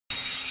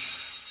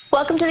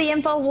Welcome to the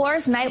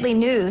InfoWars Nightly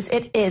News.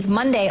 It is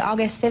Monday,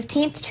 August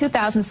 15th,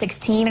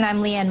 2016, and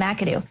I'm Leanne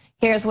McAdoo.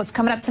 Here's what's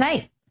coming up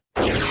tonight.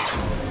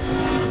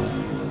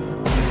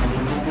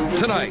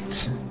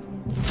 Tonight,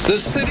 the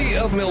city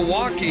of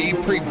Milwaukee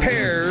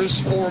prepares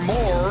for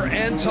more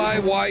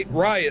anti-white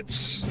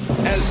riots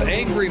as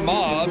angry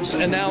mobs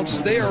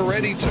announce they are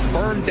ready to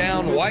burn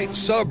down white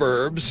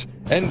suburbs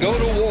and go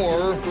to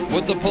war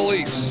with the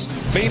police.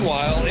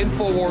 Meanwhile,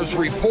 InfoWars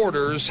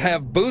reporters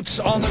have boots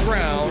on the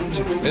ground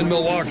in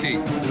Milwaukee.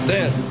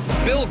 Then,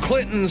 Bill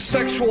Clinton's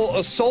sexual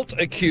assault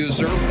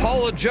accuser,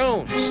 Paula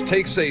Jones,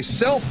 takes a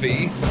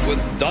selfie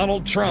with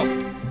Donald Trump.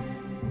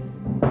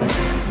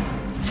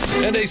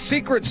 And a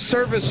Secret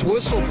Service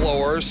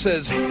whistleblower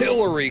says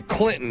Hillary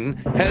Clinton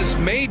has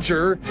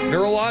major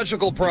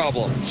neurological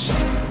problems.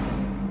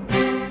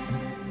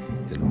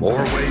 In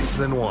more ways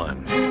than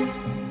one.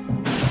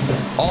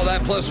 All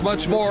that plus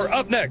much more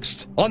up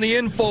next on the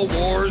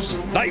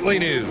InfoWars Nightly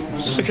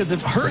News. Because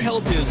if her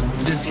health is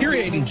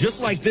deteriorating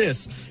just like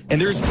this, and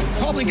there's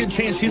probably a good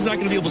chance she's not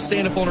going to be able to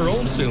stand up on her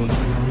own soon,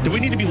 do we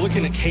need to be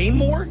looking at Kane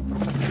more?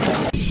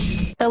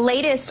 The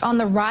latest on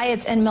the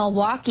riots in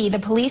Milwaukee, the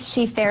police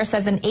chief there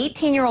says an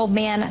 18-year-old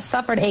man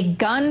suffered a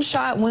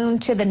gunshot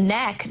wound to the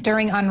neck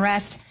during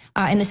unrest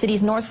in the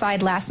city's north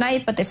side last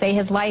night, but they say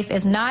his life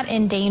is not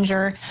in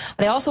danger.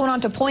 They also went on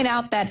to point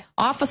out that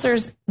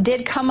officers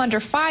did come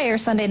under fire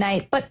Sunday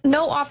night, but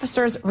no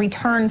officers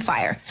returned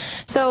fire.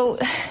 So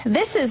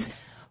this is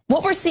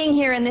what we're seeing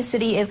here in this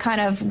city is kind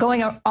of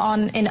going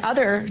on in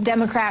other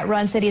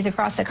Democrat-run cities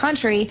across the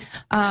country,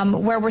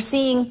 where we're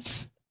seeing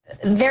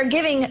they're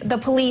giving the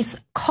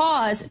police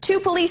cause to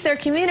police their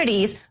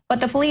communities, but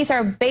the police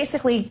are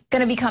basically going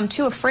to become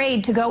too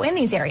afraid to go in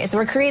these areas.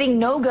 We're creating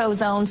no-go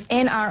zones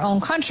in our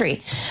own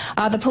country.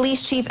 The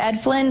police chief,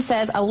 Ed Flynn,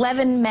 says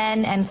 11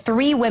 men and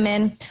 3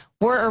 women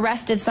were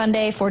arrested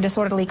Sunday for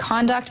disorderly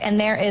conduct, and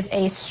there is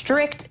a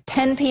strict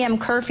 10 p.m.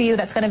 curfew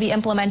that's going to be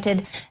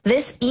implemented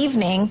this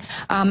evening.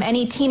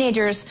 Any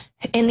teenagers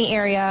in the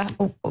area,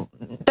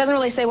 doesn't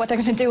really say what they're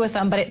going to do with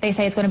them, but they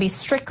say it's going to be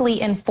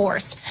strictly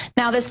enforced.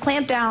 Now, this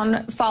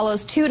clampdown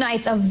follows 2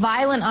 nights of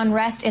violent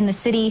unrest in the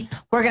city.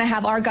 We're going to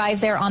have our guys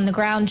there on the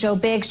ground. Joe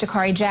Biggs,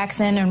 Jakari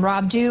Jackson, and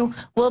Rob Dew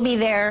will be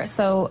there.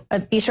 So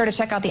be sure to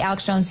check out the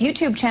Alex Jones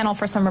YouTube channel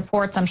for some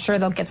reports. I'm sure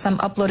they'll get some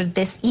uploaded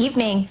this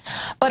evening.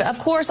 But of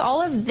course,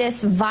 all of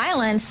this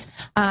violence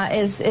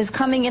is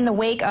coming in the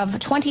wake of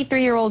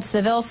 23-year-old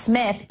Seville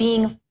Smith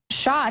being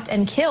shot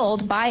and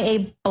killed by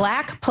a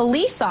black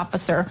police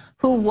officer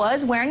who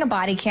was wearing a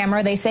body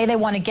camera. They say they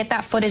want to get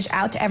that footage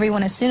out to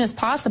everyone as soon as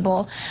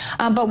possible.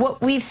 But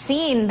what we've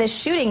seen, this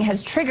shooting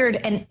has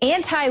triggered an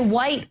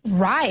anti-white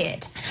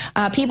riot.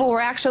 People were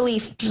actually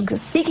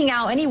seeking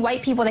out any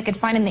white people they could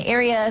find in the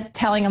area,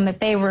 telling them that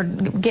they were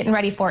getting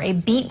ready for a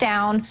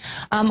beatdown.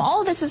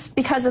 All of this is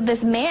because of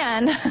this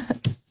man.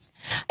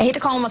 I hate to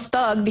call him a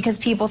thug because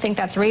people think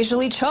that's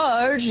racially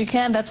charged.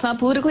 That's not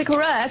politically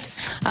correct.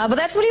 But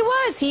that's what he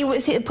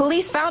was.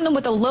 Police found him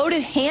with a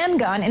loaded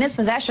handgun in his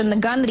possession. The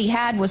gun that he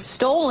had was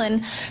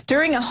stolen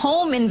during a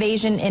home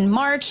invasion in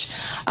March.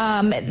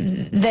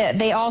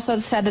 They also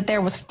said that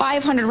there was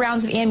 500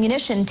 rounds of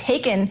ammunition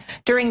taken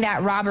during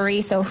that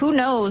robbery. So who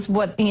knows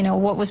what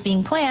was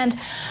being planned.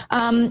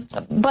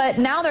 But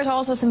now there's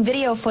also some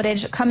video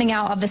footage coming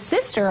out of the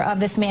sister of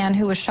this man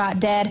who was shot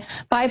dead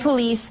by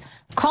police,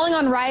 calling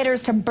on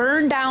rioters to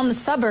burn down the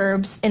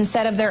suburbs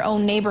instead of their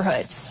own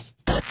neighborhoods.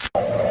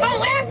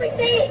 Oh,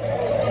 everything!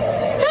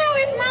 Tell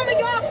his mama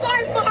y'all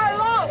sorry for her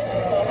loss.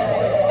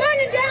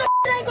 Burning down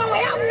ain't gonna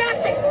help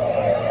nothing.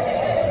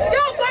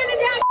 Y'all burning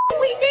down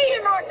we need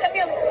in our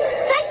community.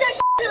 Take that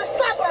to the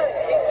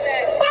suburbs.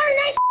 Burn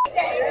that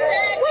down.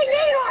 We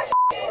need our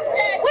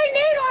We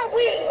need our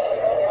weed.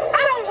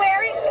 I don't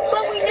wear it,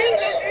 but we need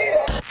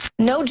it.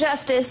 No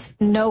justice,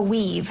 no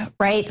weave,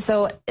 right?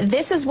 So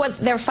this is what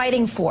they're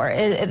fighting for.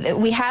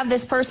 We have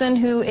this person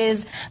who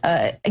is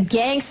a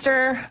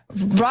gangster,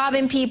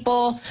 robbing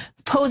people,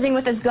 posing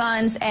with his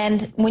guns,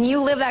 and when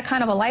you live that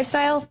kind of a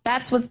lifestyle,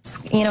 that's what's,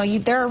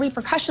 there are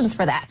repercussions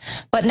for that.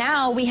 But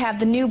now we have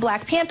the new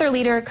Black Panther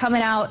leader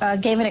coming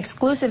out, gave an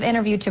exclusive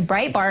interview to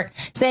Breitbart,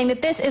 saying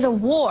that this is a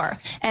war.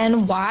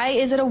 And why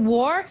is it a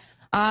war?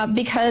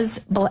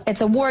 Because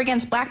it's a war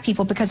against black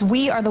people, because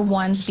we are the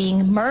ones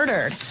being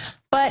murdered.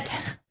 But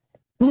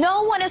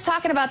no one is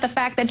talking about the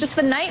fact that just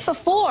the night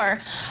before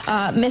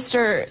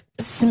Mr.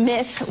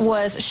 Smith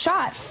was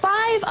shot,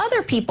 5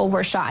 other people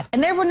were shot,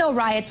 and there were no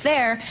riots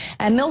there.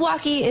 And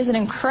Milwaukee is an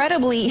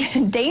incredibly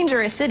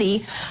dangerous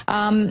city,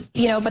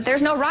 but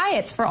there's no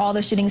riots for all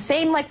the shootings.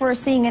 Same like we're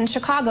seeing in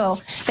Chicago.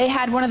 They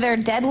had one of their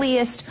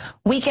deadliest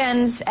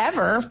weekends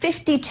ever.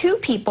 52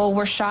 people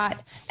were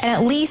shot and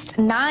at least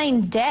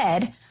 9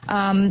 dead.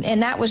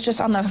 And that was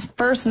just on the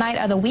first night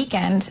of the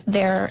weekend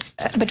there,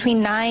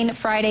 between 9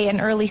 Friday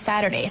and early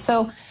Saturday.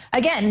 So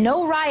again,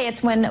 no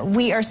riots when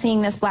we are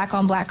seeing this black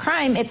on black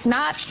crime. It's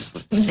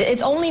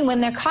only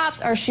when their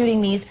cops are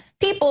shooting these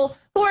people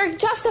who are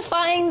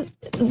justifying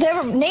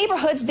their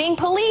neighborhoods being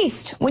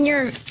policed. When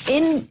you're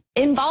in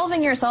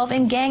involving yourself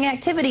in gang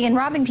activity and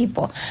robbing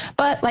people.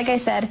 But like I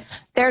said,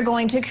 they're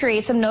going to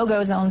create some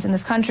no-go zones in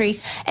this country.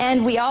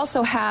 And we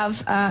also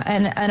have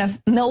a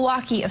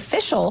Milwaukee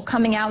official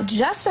coming out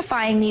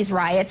justifying these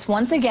riots,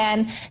 once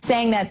again,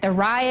 saying that the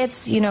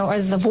riots,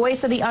 is the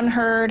voice of the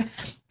unheard.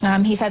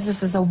 He says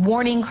this is a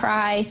warning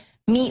cry,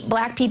 meet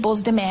black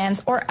people's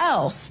demands or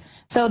else.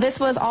 So this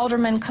was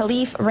Alderman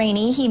Khalif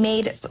Rainey. He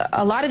made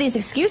a lot of these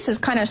excuses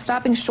kind of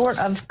stopping short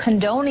of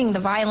condoning the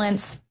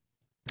violence.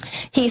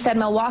 He said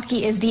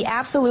Milwaukee is the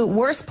absolute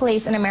worst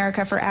place in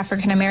America for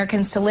African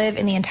Americans to live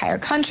in the entire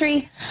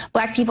country.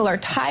 Black people are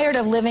tired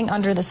of living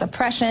under this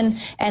oppression,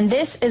 and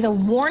this is a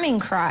warning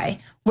cry.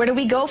 Where do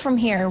we go from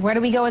here? Where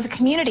do we go as a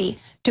community?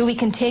 Do we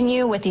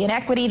continue with the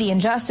inequity, the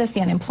injustice,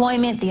 the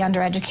unemployment, the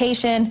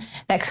undereducation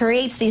that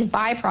creates these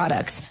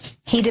byproducts?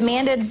 He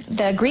demanded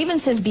the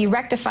grievances be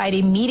rectified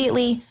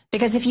immediately,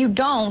 because if you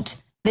don't,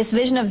 this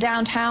vision of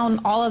downtown,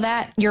 all of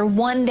that, you're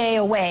one day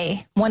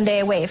away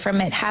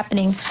from it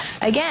happening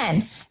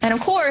again. And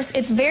of course,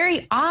 it's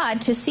very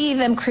odd to see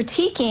them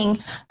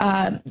critiquing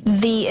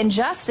the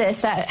injustice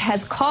that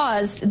has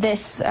caused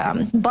this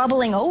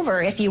bubbling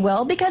over, if you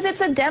will, because it's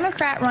a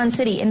Democrat-run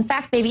city. In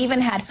fact, they've even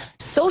had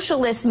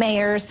socialist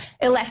mayors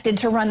elected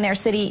to run their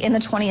city in the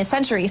 20th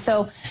century.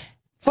 So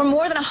for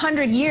more than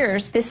 100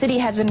 years, this city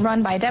has been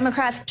run by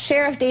Democrats.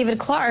 Sheriff David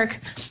Clark,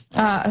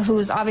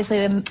 who's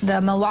obviously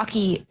the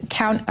Milwaukee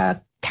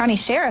County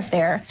Sheriff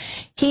there,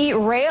 he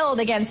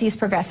railed against these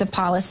progressive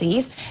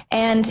policies,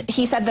 and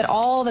he said that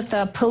all that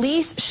the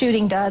police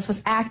shooting does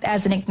was act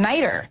as an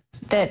igniter.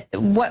 That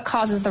what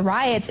causes the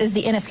riots is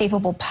the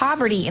inescapable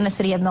poverty in the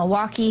city of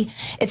Milwaukee.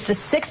 It's the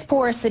 6th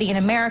poorest city in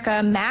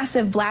America,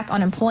 massive black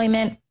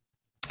unemployment,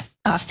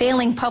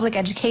 failing public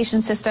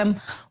education system,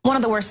 one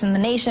of the worst in the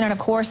nation, and of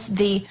course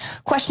the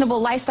questionable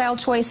lifestyle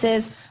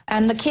choices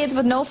and the kids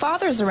with no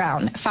fathers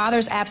around,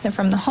 fathers absent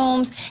from the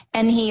homes.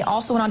 And he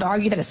also went on to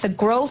argue that it's the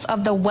growth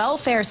of the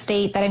welfare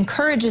state that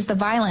encourages the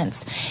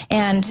violence.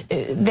 And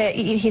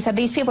he said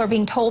these people are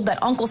being told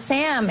that Uncle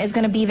Sam is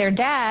going to be their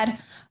dad,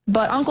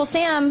 but Uncle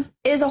Sam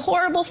is a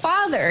horrible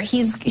father.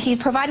 He's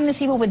providing these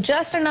people with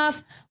just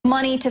enough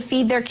money to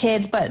feed their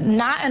kids, but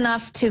not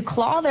enough to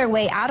claw their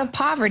way out of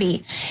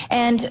poverty.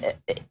 And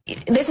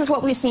this is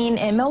what we've seen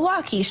in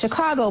Milwaukee,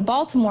 Chicago,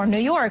 Baltimore, New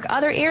York,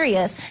 other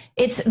areas.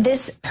 It's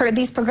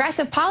these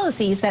progressive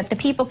policies that the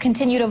people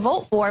continue to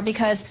vote for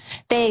because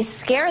they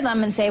scare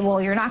them and say,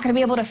 well, you're not going to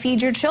be able to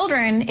feed your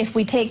children if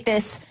we take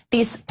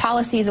these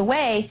policies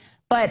away.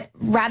 But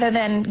rather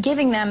than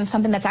giving them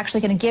something that's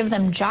actually going to give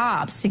them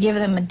jobs, to give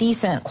them a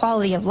decent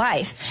quality of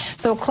life.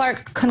 So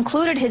Clark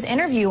concluded his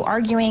interview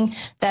arguing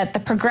that the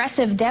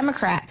progressive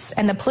Democrats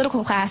and the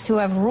political class who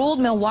have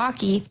ruled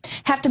Milwaukee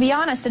have to be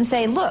honest and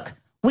say, look,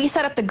 we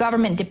set up the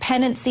government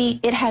dependency.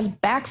 It has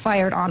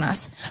backfired on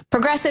us.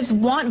 Progressives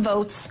want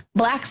votes,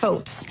 black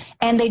votes,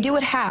 and they do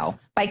it how?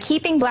 By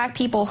keeping black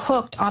people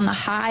hooked on the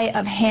high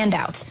of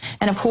handouts.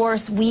 And of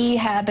course, we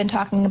have been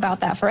talking about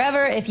that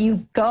forever. If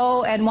you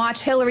go and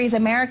watch Hillary's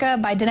America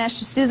by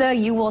Dinesh D'Souza,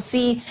 you will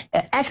see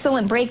an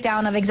excellent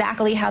breakdown of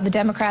exactly how the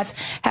Democrats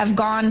have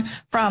gone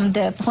from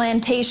the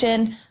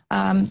plantation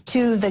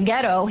to the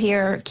ghetto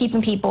here,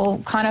 keeping people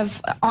kind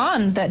of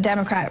on the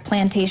Democrat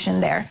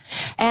plantation there.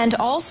 And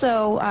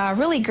also a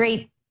really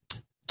great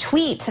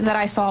tweet that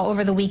I saw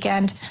over the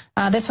weekend.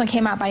 This one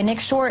came out by Nick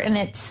Short, and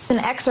it's an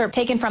excerpt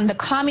taken from The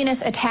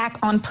Communist Attack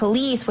on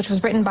Police, which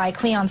was written by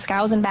Cleon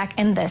Skousen back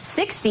in the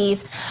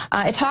 60s.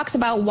 It talks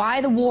about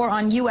why the war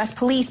on U.S.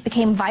 police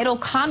became vital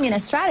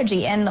communist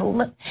strategy.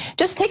 And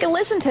just take a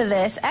listen to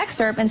this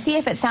excerpt and see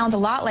if it sounds a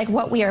lot like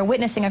what we are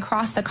witnessing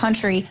across the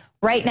country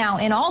right now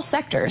in all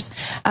sectors.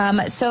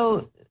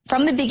 So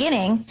from the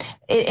beginning,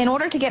 in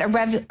order to get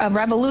a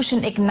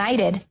revolution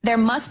ignited, there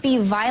must be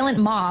violent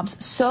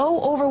mobs so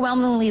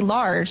overwhelmingly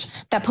large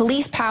that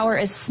police power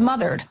is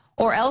smothered,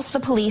 or else the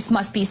police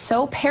must be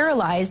so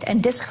paralyzed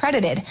and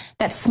discredited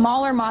that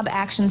smaller mob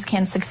actions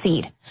can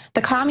succeed.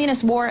 The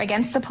communist war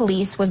against the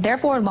police was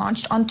therefore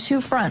launched on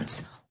two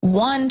fronts.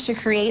 One, to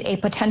create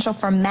a potential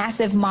for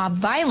massive mob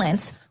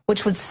violence,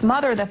 which would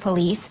smother the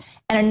police,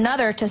 and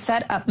another to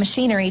set up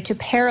machinery to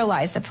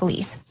paralyze the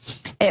police.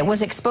 It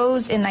was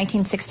exposed in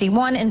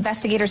 1961.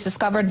 Investigators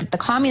discovered that the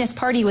Communist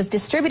Party was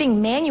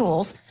distributing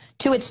manuals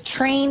to its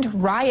trained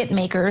riot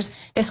makers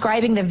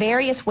describing the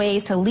various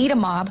ways to lead a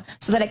mob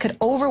so that it could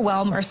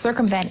overwhelm or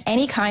circumvent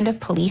any kind of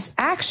police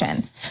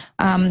action.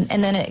 And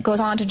then it goes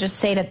on to just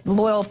say that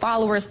loyal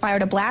followers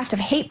fired a blast of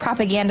hate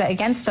propaganda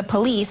against the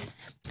police,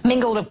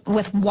 mingled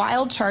with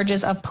wild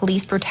charges of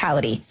police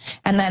brutality.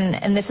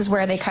 And this is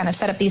where they kind of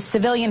set up these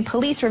civilian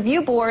police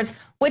review boards,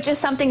 which is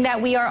something that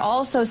we are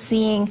also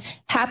seeing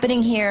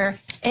happening here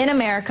in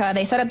America.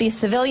 They set up these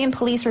civilian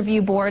police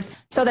review boards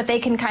so that they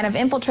can kind of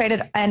infiltrate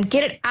it and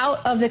get it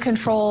out of the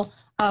control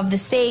of the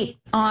state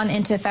on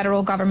into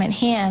federal government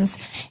hands.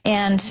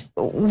 And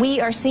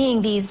we are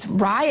seeing these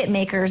riot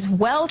makers,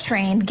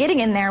 well-trained, getting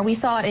in there. We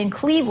saw it in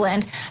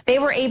Cleveland. They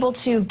were able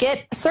to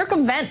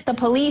circumvent the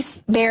police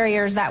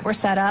barriers that were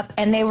set up,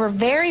 and they were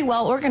very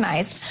well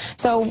organized.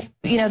 So,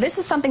 this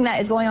is something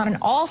that is going on in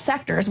all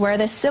sectors where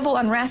this civil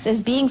unrest is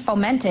being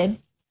fomented.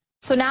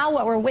 So now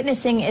what we're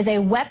witnessing is a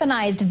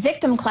weaponized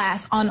victim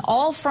class on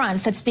all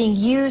fronts that's being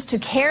used to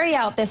carry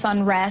out this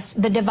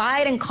unrest, the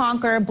divide and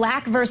conquer,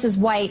 black versus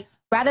white,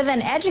 rather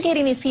than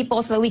educating these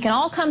people so that we can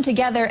all come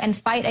together and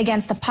fight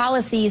against the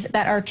policies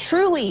that are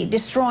truly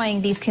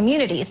destroying these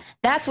communities.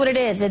 That's what it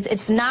is.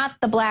 It's not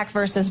the black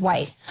versus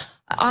white.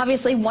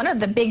 Obviously, one of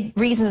the big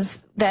reasons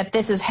that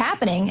this is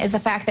happening is the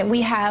fact that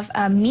we have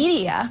a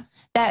media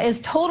that is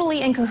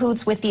totally in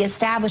cahoots with the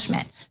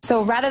establishment.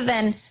 So rather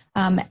than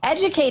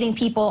educating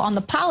people on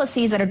the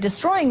policies that are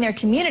destroying their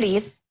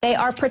communities, they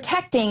are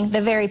protecting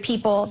the very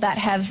people that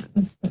have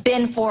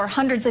been for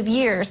hundreds of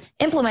years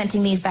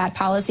implementing these bad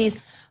policies.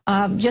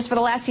 Just for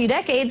the last few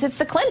decades, it's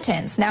the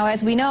Clintons. Now,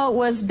 as we know, it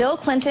was Bill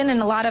Clinton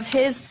and a lot of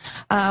his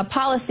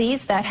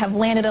policies that have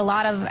landed a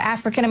lot of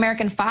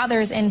African-American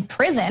fathers in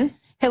prison.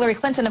 Hillary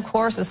Clinton, of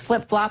course, is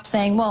flip-flop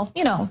saying, well,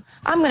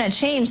 I'm going to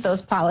change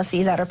those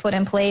policies that are put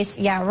in place.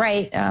 Yeah,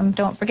 right.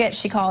 Don't forget,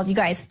 she called you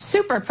guys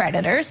super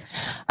predators.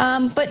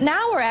 But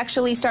now we're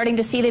actually starting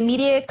to see the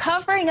media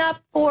covering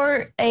up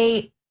for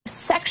a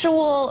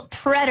sexual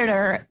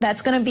predator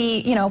that's going to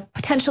be,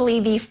 potentially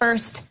the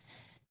first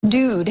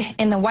dude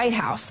in the White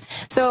House.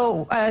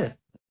 So a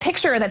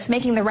picture that's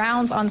making the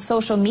rounds on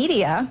social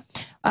media,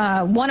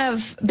 one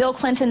of Bill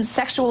Clinton's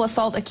sexual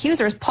assault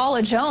accusers,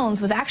 Paula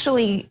Jones, was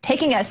actually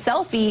taking a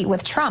selfie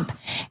with Trump.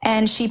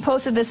 And she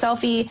posted the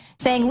selfie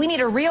saying, "We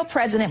need a real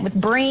president with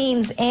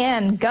brains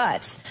and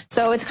guts."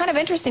 So it's kind of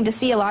interesting to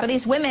see a lot of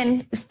these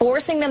women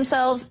forcing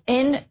themselves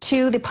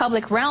into the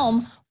public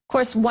realm. Of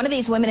course, one of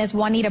these women is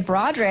Juanita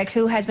Broaddrick,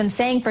 who has been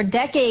saying for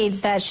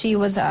decades that she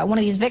was one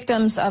of these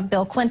victims of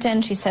Bill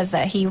Clinton. She says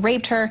that he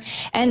raped her,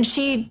 and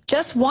she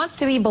just wants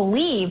to be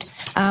believed.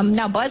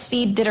 Now,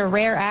 BuzzFeed did a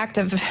rare act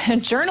of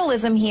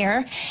journalism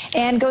here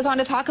and goes on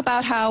to talk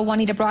about how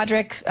Juanita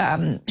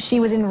Broaddrick,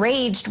 she was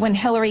enraged when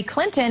Hillary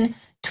Clinton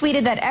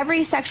tweeted that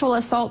every sexual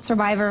assault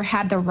survivor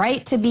had the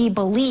right to be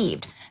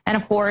believed. And,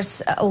 of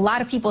course, a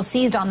lot of people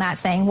seized on that,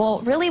 saying, well,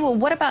 really,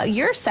 what about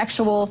your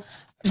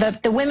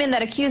the women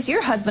that accused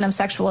your husband of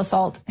sexual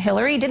assault,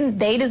 Hillary? Didn't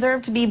they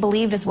deserve to be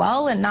believed as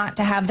well and not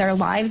to have their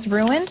lives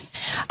ruined?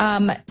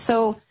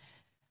 So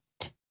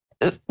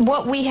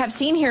what we have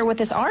seen here with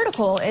this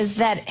article is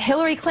that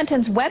Hillary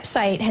Clinton's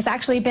website has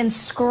actually been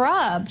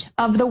scrubbed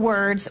of the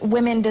words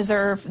women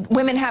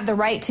have the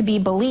right to be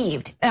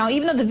believed. Now,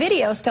 even though the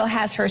video still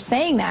has her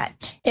saying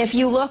that, if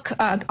you look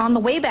on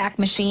the Wayback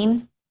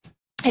Machine,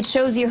 it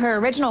shows you her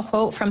original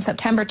quote from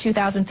September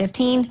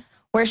 2015,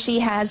 where she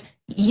has,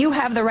 "You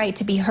have the right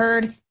to be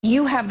heard,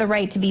 you have the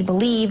right to be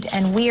believed,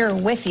 and we're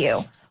with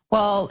you."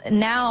 Well,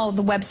 now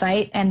the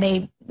website, and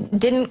they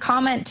didn't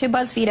comment to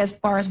BuzzFeed as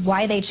far as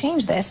why they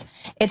changed this.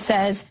 It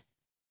says,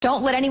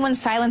 "Don't let anyone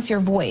silence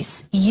your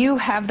voice. You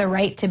have the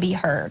right to be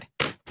heard."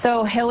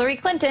 So Hillary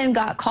Clinton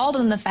got called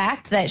on the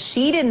fact that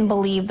she didn't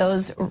believe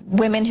those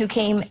women who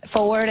came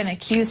forward and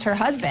accused her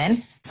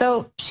husband.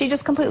 So she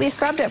just completely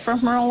scrubbed it from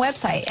her own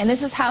website. And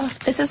this is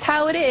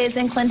how it is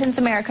in Clinton's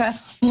America.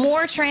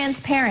 More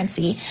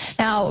transparency.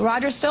 Now,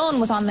 Roger Stone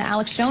was on the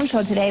Alex Jones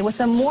show today with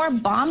some more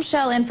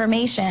bombshell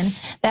information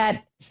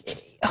that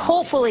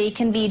hopefully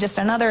can be just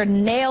another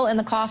nail in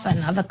the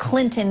coffin of a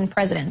Clinton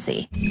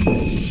presidency.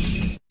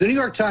 The New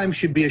York Times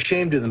should be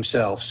ashamed of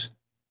themselves.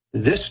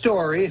 This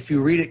story, if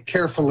you read it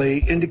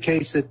carefully,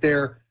 indicates that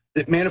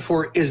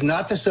Manafort is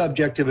not the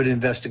subject of an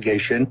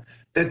investigation,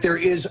 that there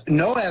is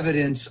no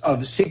evidence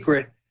of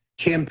secret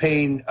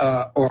campaign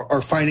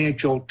or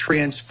financial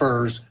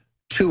transfers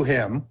to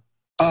him.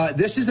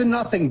 This is a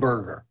nothing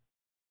burger.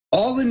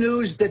 All the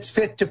news that's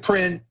fit to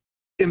print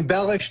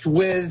embellished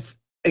with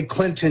a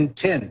Clinton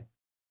tin.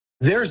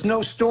 There's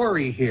no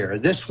story here.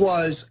 This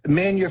was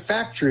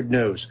manufactured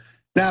news.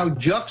 Now,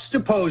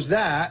 juxtapose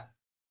that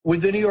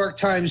with the New York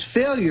Times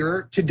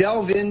failure to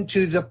delve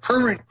into the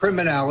current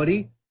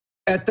criminality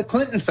at the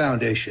Clinton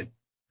Foundation.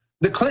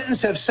 The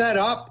Clintons have set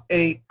up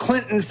a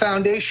Clinton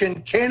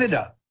Foundation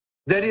Canada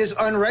that is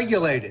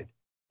unregulated,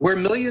 where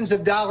millions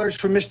of dollars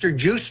from Mr.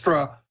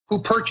 Justra,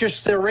 who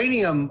purchased the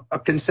uranium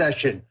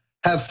concession,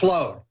 have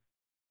flowed.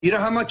 You know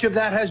how much of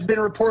that has been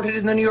reported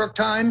in the New York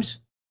Times?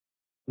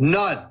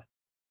 None.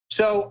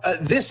 So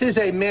this is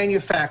a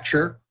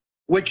manufacture,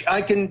 which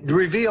I can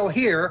reveal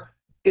here,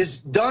 is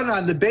done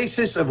on the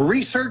basis of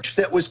research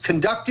that was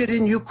conducted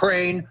in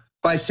Ukraine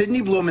by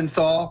Sidney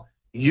Blumenthal,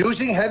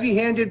 using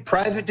heavy-handed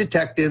private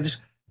detectives.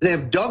 They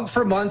have dug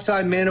for months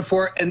on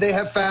Manafort, and they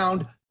have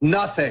found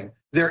nothing.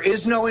 There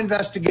is no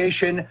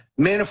investigation.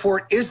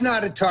 Manafort is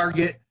not a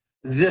target.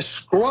 The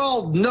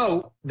scrawled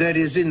note that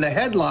is in the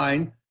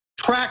headline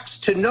tracks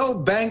to no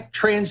bank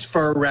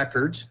transfer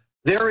records.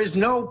 There is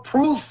no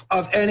proof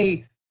of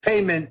any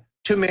payment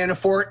to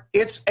Manafort.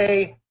 It's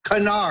a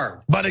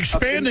canard. But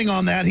expanding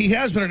on that, he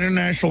has been an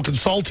international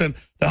consultant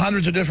to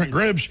hundreds of different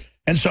groups.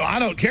 And so I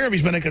don't care if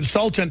he's been a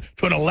consultant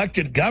to an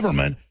elected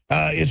government.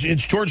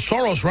 It's George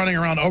Soros running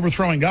around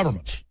overthrowing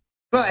governments.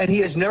 Well, and he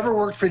has never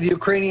worked for the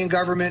Ukrainian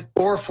government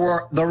or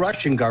for the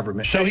Russian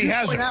government. So he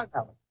hasn't.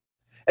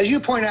 As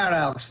you point out,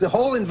 Alex, the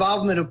whole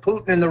involvement of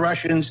Putin and the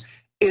Russians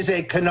is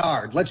a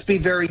canard. Let's be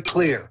very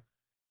clear.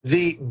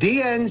 The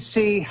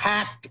DNC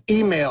hacked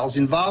emails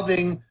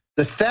involving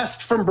the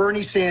theft from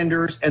Bernie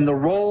Sanders and the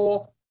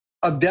role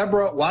of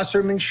Deborah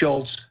Wasserman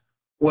Schultz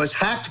was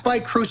hacked by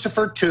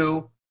Crucifer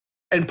II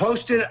and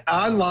posted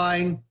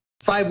online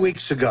 5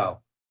 weeks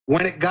ago.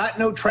 When it got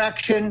no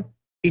traction,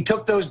 he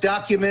took those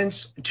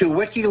documents to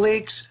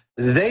WikiLeaks.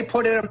 They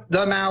put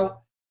them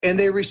out, and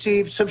they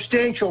received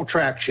substantial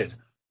traction.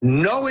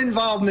 No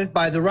involvement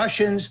by the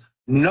Russians,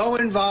 no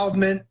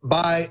involvement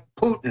by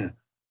Putin.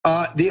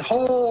 The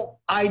whole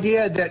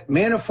idea that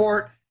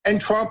Manafort and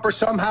Trump are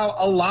somehow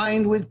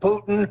aligned with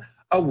Putin,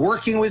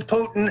 working with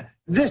Putin,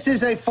 this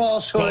is a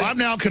falsehood. Well, I've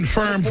now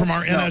confirmed from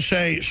our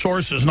NSA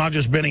sources, not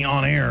just Benny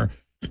on air,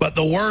 but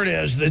the word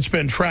is it's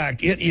been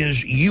tracked. It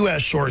is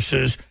U.S.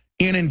 sources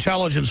in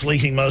intelligence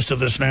leaking most of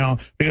this now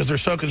because they're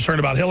so concerned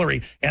about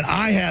Hillary. And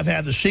I have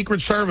had the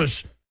Secret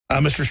Service,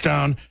 Mr.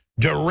 Stone,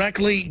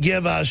 directly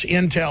give us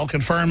intel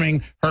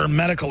confirming her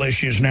medical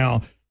issues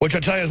now, which I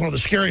tell you is one of the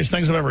scariest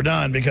things I've ever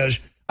done because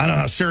I know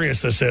how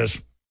serious this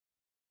is.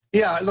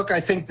 Yeah, look, I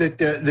think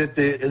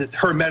that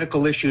her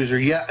medical issues are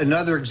yet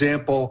another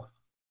example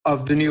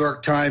of the New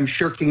York Times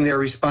shirking their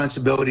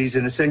responsibilities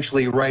and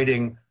essentially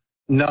writing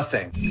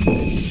nothing.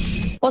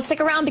 Well,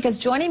 stick around because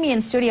joining me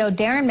in studio,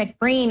 Darren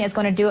McBreen is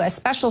going to do a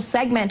special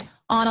segment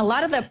on a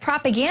lot of the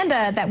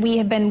propaganda that we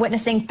have been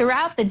witnessing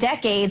throughout the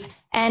decades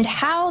and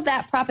how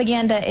that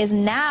propaganda is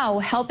now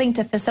helping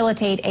to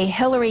facilitate a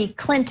Hillary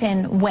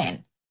Clinton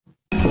win.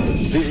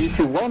 If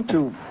you want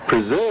to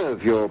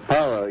preserve your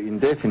power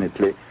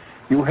indefinitely,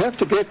 you have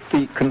to get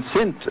the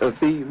consent of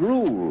the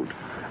ruled.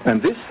 And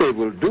this they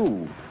will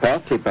do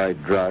partly by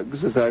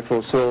drugs, as I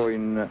foresaw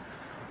in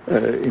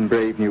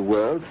Brave New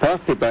World,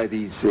 partly by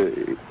these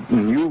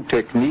new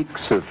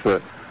techniques of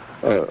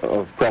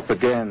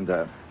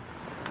propaganda.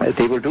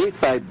 They will do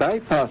it by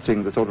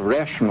bypassing the sort of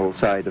rational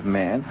side of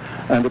man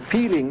and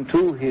appealing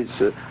to his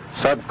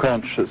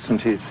subconscious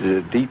and his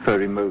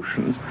deeper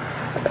emotions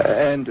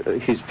and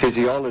his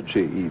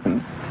physiology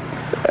even,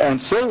 and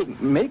so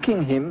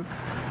making him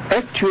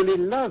actually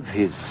love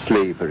his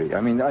slavery. I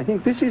mean, I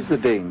think this is the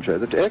danger,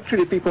 that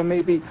actually people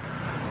may be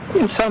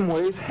in some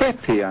ways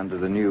happy under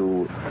the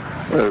new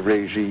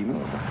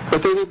regime,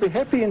 but they will be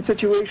happy in a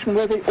situation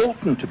where they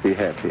oughtn't to be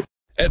happy.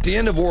 At the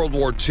end of World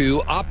War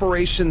II,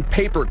 Operation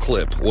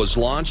Paperclip was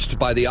launched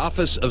by the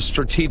Office of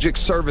Strategic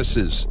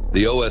Services,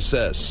 the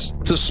OSS,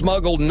 to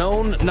smuggle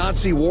known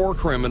Nazi war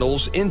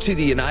criminals into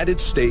the United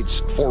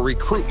States for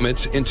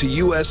recruitment into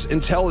U.S.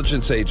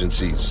 intelligence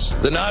agencies.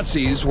 The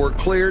Nazis were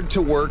cleared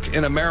to work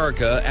in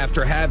America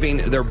after having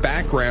their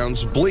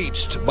backgrounds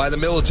bleached by the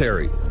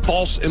military.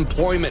 False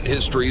employment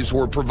histories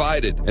were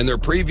provided, and their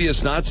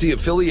previous Nazi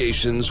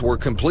affiliations were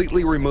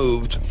completely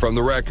removed from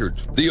the record.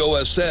 The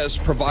OSS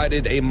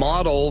provided a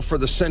model for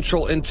the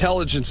Central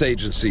Intelligence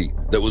Agency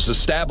that was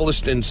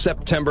established in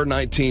September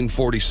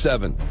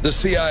 1947. The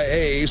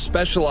CIA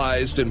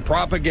specialized in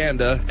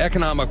propaganda,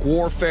 economic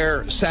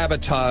warfare,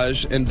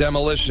 sabotage, and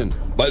demolition.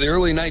 By the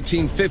early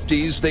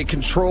 1950s, they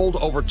controlled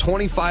over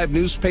 25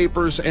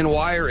 newspapers and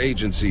wire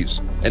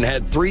agencies and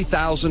had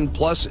 3,000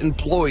 plus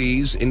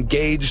employees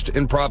engaged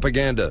in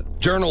propaganda.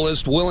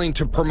 Journalists willing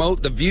to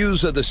promote the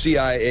views of the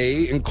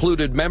CIA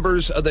included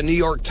members of the New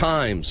York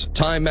Times,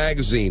 Time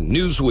Magazine,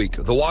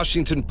 Newsweek, The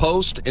Washington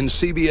Post, and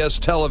CBS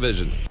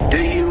Television.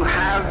 Do you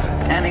have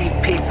any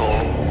people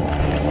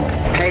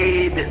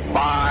paid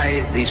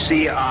by the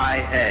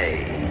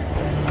CIA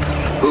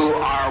who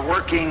are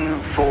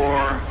working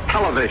for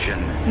television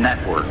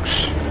networks?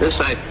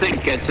 This, I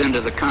think, gets into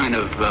the kind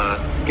of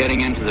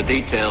getting into the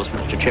details,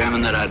 Mr.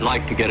 Chairman, that I'd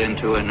like to get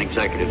into in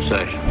executive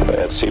session.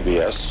 At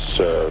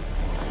CBS,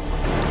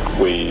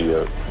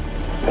 we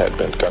had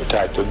been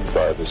contacted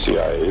by the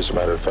CIA. As a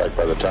matter of fact,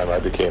 by the time I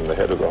became the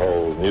head of the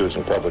whole news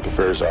and public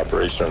affairs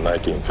operation in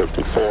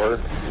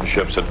 1954,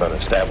 ships had been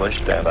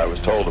established, and I was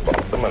told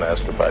about them and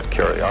asked if I'd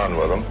carry on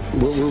with them.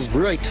 We're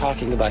really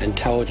talking about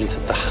intelligence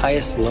at the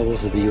highest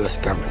levels of the U.S.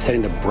 government,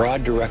 setting the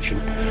broad direction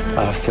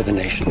for the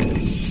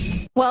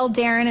nation. Well,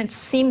 Darren, it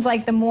seems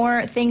like the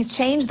more things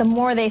change, the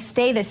more they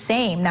stay the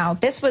same. Now,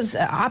 this was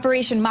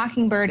Operation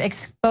Mockingbird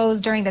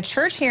exposed during the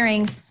church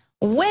hearings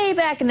way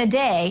back in the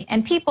day,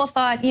 and people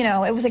thought, you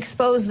know, it was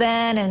exposed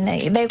then, and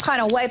they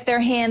kind of wiped their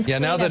hands. Yeah,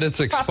 now that it's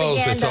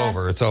exposed, it's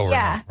over. It's over.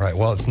 Yeah. Now. Right,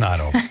 well, it's not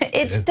over.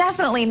 It's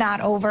definitely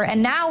not over,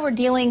 and now we're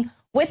dealing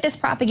with this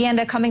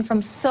propaganda coming from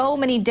so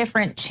many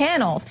different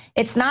channels.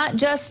 It's not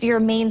just your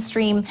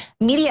mainstream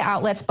media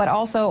outlets, but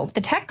also the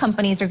tech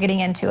companies are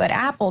getting into it.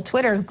 Apple,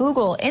 Twitter,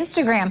 Google,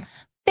 Instagram,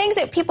 things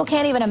that people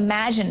can't even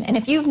imagine. And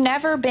if you've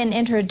never been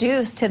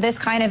introduced to this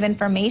kind of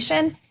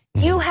information,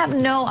 you have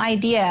no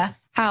idea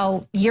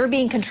how you're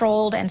being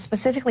controlled, and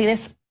specifically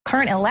this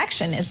current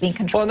election is being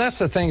controlled. Well, and that's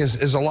the thing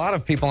is a lot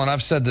of people, and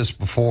I've said this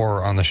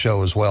before on the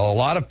show as well, a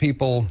lot of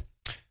people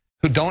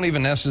who don't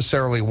even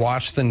necessarily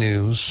watch the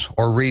news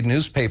or read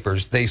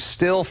newspapers, they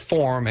still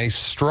form a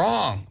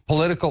strong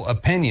political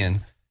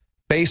opinion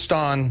based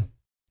on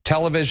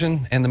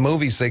television and the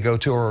movies they go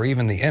to, or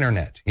even the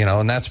internet, you know,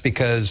 and that's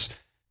because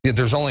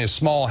there's only a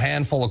small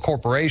handful of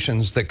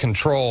corporations that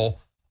control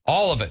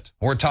all of it.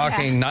 We're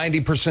talking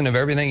 90% of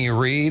everything you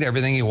read,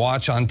 everything you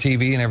watch on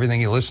TV, and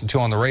everything you listen to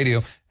on the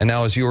radio, and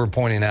now, as you were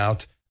pointing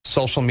out,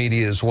 social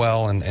media as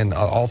well, and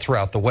all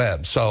throughout the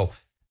web. So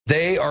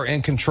they are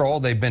in control.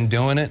 They've been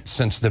doing it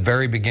since the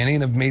very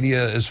beginning of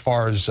media, as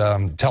far as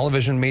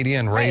television media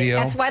and radio.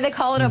 Right. That's why they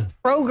call it a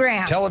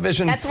program.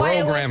 Television programming. That's why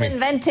it was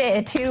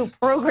invented, to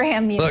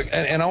program you. Look,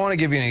 and I want to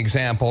give you an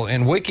example.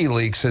 And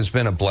WikiLeaks has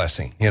been a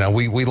blessing. You know,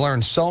 we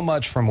learned so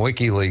much from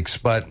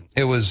WikiLeaks, but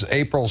it was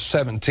April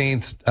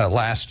 17th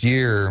last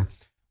year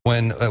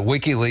when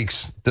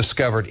WikiLeaks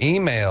discovered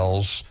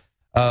emails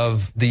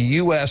of the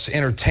U.S.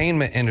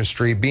 entertainment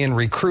industry being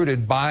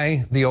recruited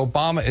by the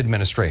Obama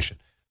administration.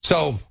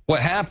 So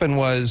what happened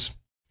was,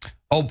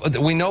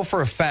 we know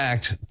for a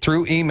fact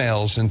through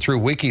emails and through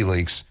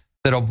WikiLeaks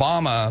that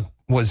Obama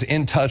was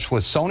in touch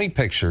with Sony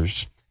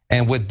Pictures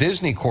and with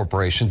Disney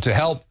Corporation to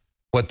help,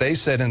 what they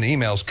said in the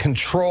emails,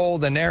 control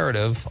the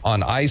narrative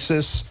on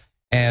ISIS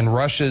and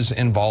Russia's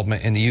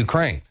involvement in the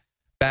Ukraine.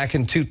 Back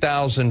in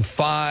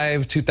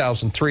 2005,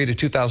 2003 to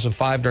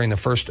 2005, during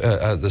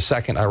the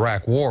second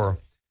Iraq War,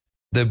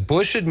 the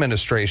Bush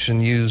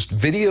administration used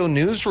video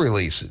news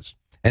releases.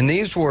 And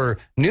these were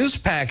news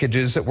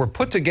packages that were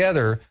put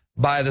together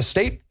by the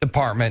State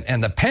Department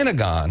and the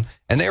Pentagon,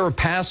 and they were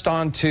passed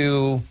on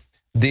to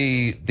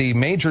the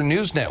major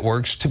news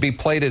networks to be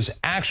played as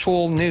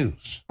actual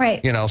news.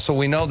 Right. You know, so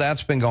we know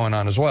that's been going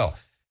on as well.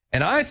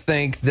 And I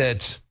think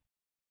that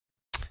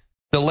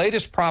the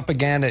latest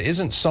propaganda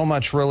isn't so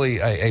much really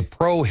a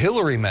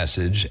pro-Hillary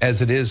message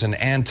as it is an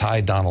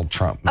anti-Donald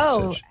Trump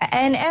message. Oh,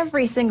 in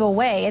every single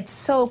way. It's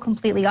so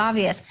completely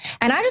obvious.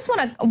 And I just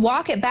want to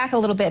walk it back a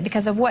little bit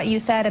because of what you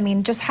said. I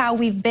mean, just how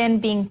we've been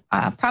being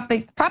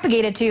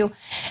propagated to.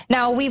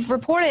 Now, we've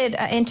reported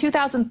in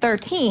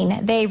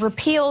 2013, they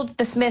repealed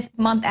the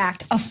Smith-Mundt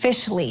Act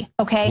officially,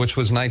 okay? Which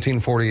was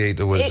 1948,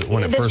 when it first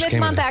came. The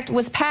Smith-Mundt Act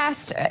was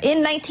passed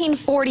in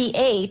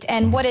 1948,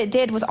 and what it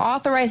did was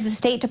authorize the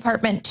State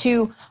Department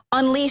to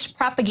unleash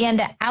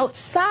propaganda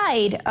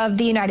outside of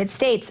the United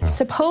States,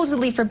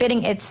 supposedly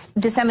forbidding its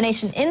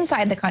dissemination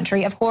inside the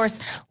country. Of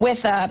course,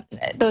 with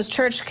those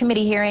church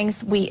committee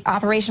hearings,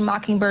 Operation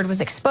Mockingbird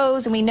was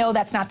exposed, and we know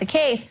that's not the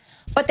case.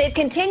 But they've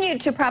continued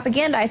to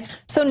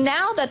propagandize. So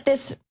now that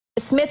this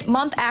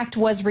Smith-Mundt Act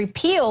was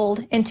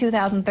repealed in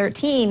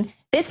 2013,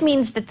 this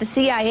means that the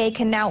CIA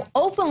can now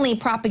openly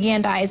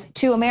propagandize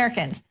to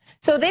Americans.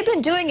 So they've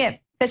been doing it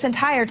this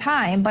entire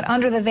time, but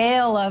under the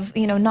veil of,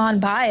 you know,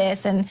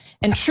 non-bias and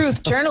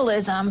truth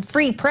journalism,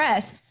 free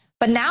press.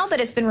 But now that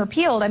it's been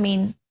repealed, I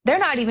mean, they're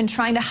not even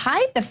trying to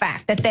hide the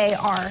fact that they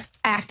are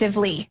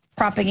actively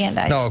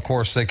propagandizing. No, of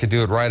course, they could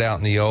do it right out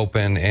in the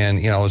open. And,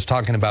 you know, I was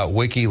talking about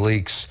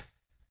WikiLeaks,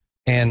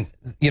 and,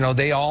 you know,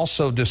 they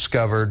also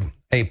discovered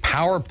a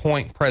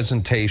PowerPoint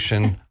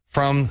presentation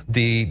from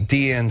the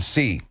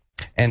DNC.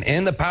 And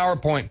in the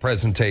PowerPoint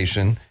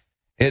presentation,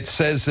 it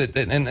says that,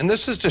 and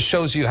this is just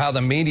shows you how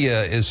the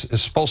media is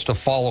supposed to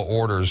follow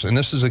orders, and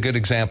this is a good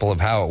example of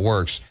how it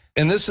works.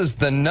 And this is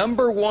the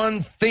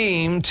 #1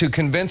 theme to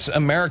convince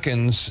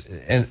Americans,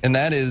 and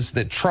that is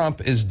that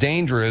Trump is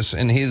dangerous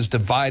and he is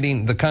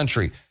dividing the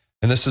country.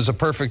 And this is a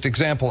perfect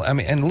example. I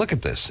mean, and look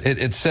at this.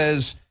 It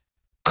says,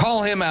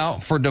 call him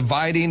out for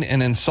dividing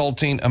and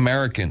insulting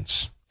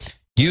Americans.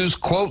 Use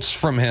quotes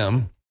from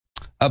him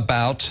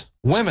about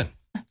women.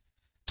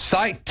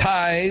 Cite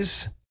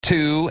ties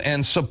to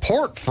and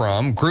support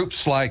from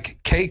groups like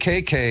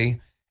KKK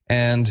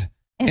and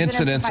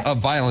incidents of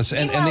violence.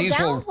 And these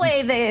will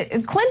downplay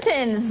the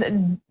Clinton's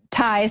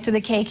ties to the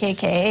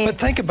KKK. But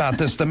think about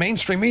this. The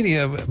mainstream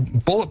media,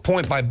 bullet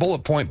point by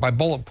bullet point by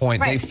bullet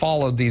point, they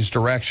followed these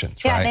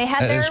directions. Yeah, right? they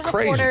had their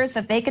reporters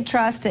that they could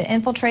trust to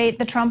infiltrate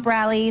the Trump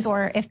rallies,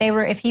 or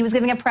if he was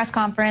giving a press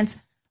conference,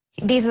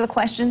 these are the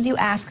questions you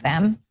ask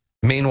them.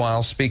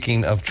 Meanwhile,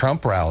 speaking of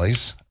Trump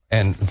rallies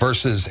and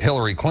versus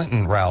Hillary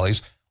Clinton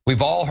rallies,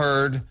 we've all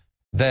heard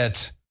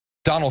that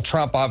Donald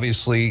Trump,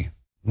 obviously,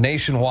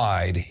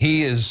 nationwide,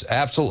 he is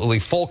absolutely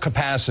full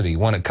capacity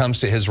when it comes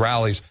to his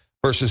rallies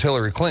versus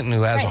Hillary Clinton,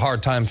 who has a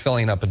hard time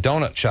filling up a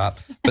donut shop.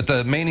 But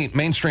the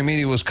mainstream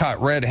media was caught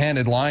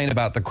red-handed lying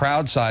about the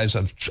crowd size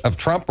of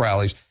Trump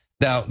rallies.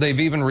 Now, they've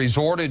even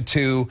resorted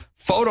to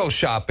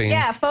photoshopping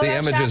the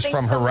images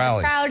from her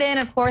rally. Crowd in,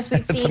 of course,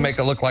 we've seen to make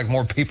it look like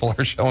more people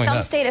are showing up.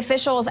 Some state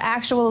officials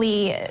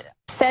actually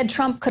said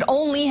Trump could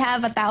only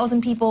have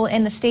 1,000 people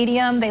in the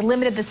stadium. They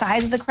limited the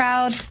size of the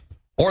crowd.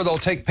 Or they'll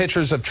take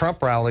pictures of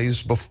Trump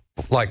rallies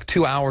like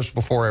 2 hours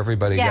before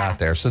everybody got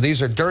there. So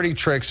these are dirty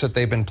tricks that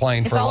they've been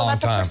playing for a long time.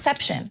 It's all about the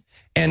perception.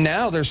 And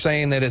now they're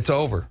saying that it's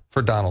over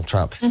for Donald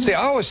Trump. See,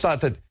 I always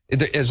thought that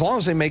as long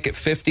as they make it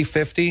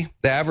 50-50,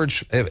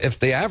 if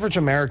the average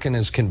American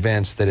is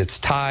convinced that it's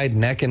tied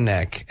neck and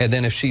neck, and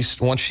then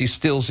once she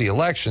steals the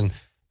election,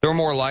 they're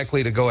more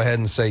likely to go ahead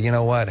and say, you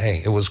know what,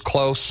 hey, it was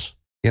close,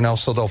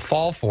 so they'll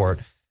fall for it.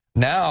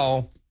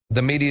 Now,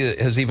 the media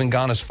has even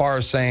gone as far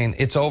as saying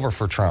it's over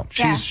for Trump.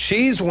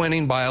 She's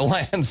winning by a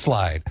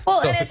landslide.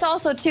 Well, and it's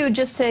also, too,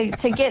 just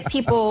to get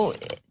people,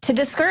 to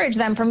discourage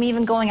them from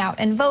even going out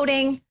and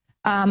voting,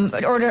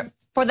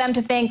 for them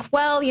to think,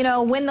 well,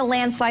 when the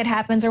landslide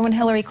happens or when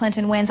Hillary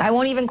Clinton wins, I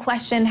won't even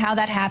question how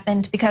that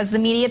happened because the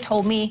media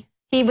told me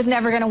he was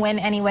never going to win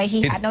anyway.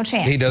 He had no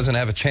chance. He doesn't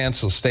have a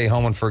chance. He'll stay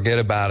home and forget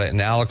about it. And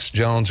Alex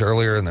Jones,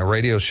 earlier in the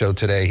radio show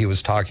today, he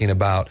was talking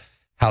about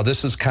how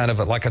this is kind of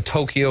like a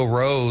Tokyo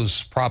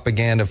Rose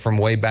propaganda from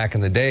way back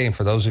in the day. And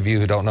for those of you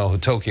who don't know who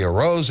Tokyo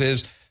Rose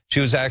is, she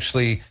was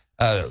actually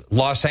a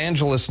Los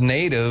Angeles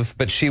native,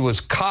 but she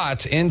was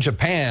caught in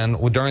Japan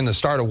during the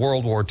start of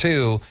World War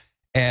II.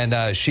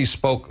 And she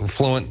spoke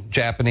fluent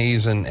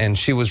Japanese, and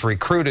she was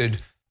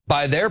recruited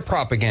by their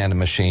propaganda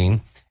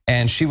machine.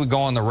 And she would go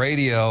on the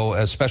radio,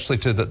 especially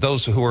to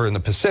those who were in the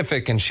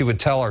Pacific, and she would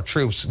tell our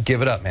troops,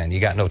 give it up, man.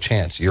 You got no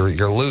chance. You're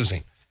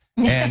losing.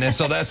 And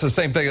so that's the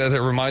same thing that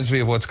it reminds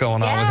me of what's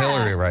going on with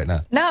Hillary right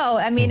now. No,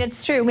 I mean,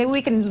 it's true. Maybe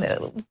we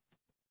can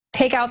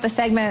take out the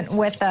segment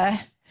with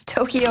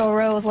Tokyo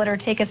Rose, let her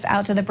take us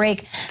out to the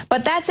break.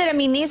 But that's it. I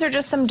mean, these are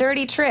just some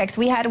dirty tricks.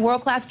 We had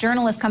world-class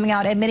journalists coming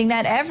out admitting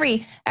that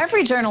every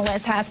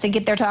journalist has to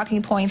get their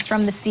talking points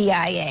from the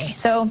CIA.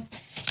 So,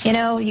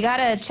 you got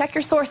to check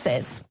your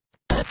sources.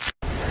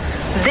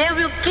 They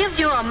will give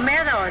you a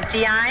medal,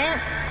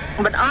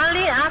 GI, but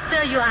only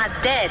after you are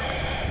dead.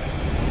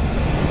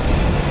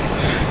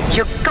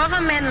 Your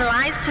government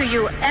lies to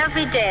you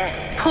every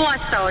day, poor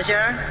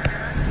soldier.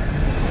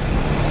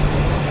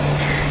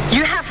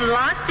 You have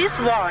lost this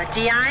war,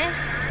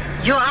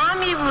 GI. Your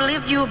army will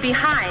leave you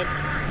behind.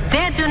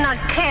 They do not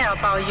care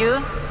about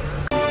you.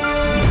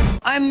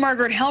 I'm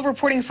Margaret Hell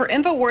reporting for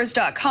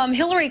INFOWARS.com.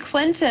 Hillary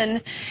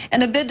Clinton,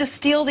 in a bid to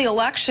steal the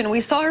election,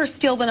 we saw her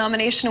steal the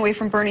nomination away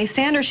from Bernie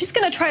Sanders. She's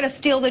going to try to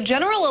steal the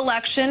general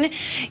election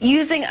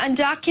using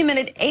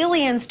undocumented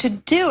aliens to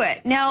do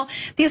it. Now,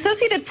 the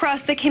Associated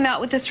Press, they came out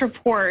with this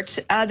report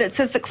that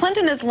says that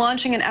Clinton is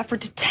launching an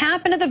effort to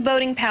tap into the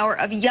voting power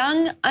of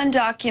young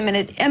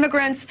undocumented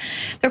immigrants.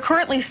 There are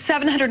currently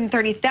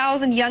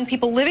 730,000 young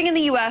people living in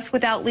the U.S.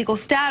 without legal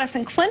status,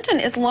 and Clinton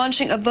is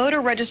launching a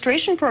voter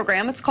registration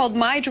program. It's called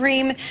My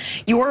Dream,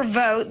 Your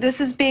Vote.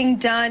 This is being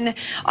done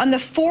on the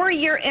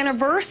 4-year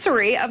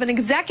anniversary of an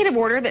executive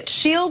order that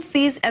shields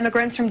these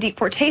immigrants from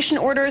deportation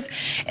orders.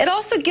 It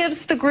also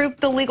gives the group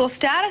the legal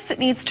status it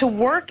needs to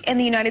work in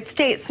the United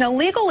States. Now,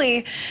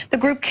 legally, the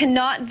group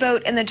cannot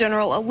vote in the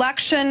general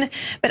election,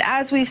 but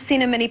as we've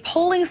seen in many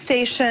polling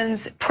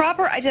stations,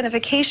 proper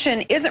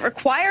identification isn't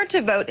required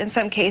to vote in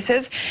some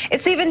cases.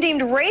 It's even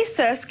deemed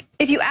racist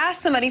if you ask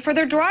somebody for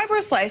their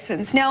driver's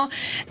license. Now,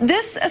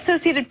 this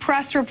Associated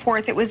Press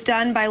report that was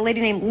done by a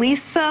lady named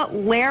Lisa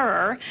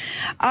Lehrer,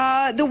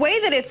 the way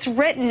that it's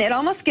written, it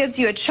almost gives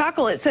you a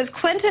chuckle. It says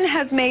Clinton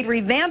has made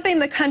revamping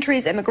the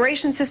country's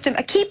immigration system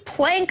a key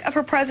plank of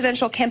her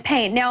presidential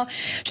campaign. Now,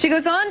 she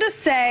goes on to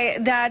say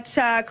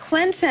that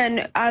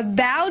Clinton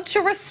vowed to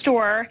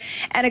restore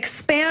and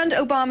expand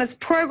Obama's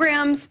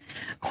programs,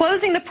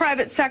 closing the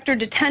private sector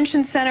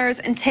detention centers,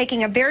 and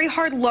taking a very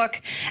hard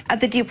look at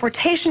the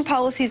deportation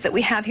policies that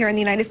we have here in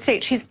the United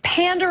States. She's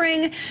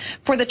pandering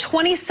for the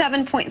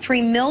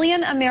 27.3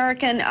 million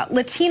American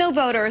Latino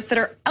voters that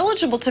are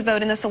eligible to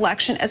vote in this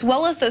election, as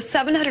well as those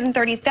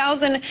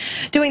 730,000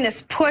 doing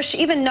this push,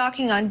 even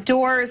knocking on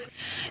doors.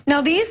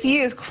 Now, these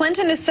youth,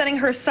 Clinton is setting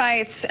her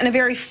sights in a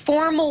very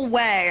formal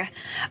way,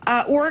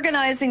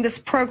 organizing this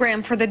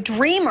program for the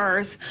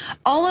Dreamers,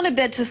 all in a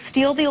bid to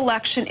steal the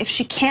election. If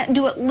she can't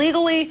do it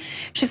legally,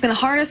 she's going to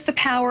harness the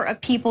power of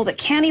people that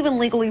can't even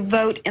legally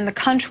vote in the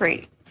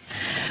country.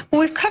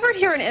 Well, we've covered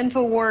here in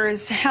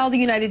InfoWars how the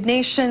United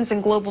Nations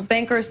and global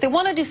bankers, they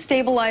want to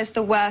destabilize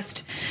the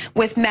West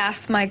with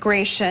mass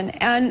migration.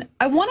 And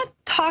I want to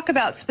talk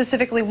about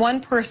specifically one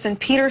person,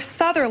 Peter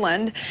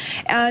Sutherland,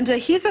 and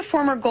he's a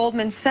former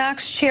Goldman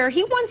Sachs chair.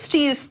 He wants to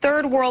use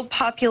third world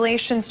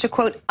populations to,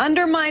 quote,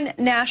 undermine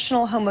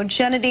national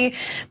homogeneity.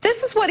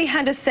 This is what he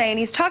had to say, and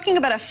he's talking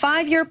about a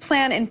 5-year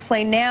plan in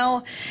play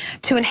now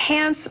to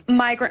enhance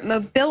migrant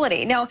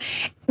mobility. Now,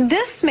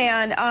 this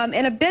man,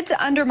 in a bid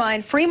to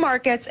undermine free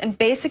markets and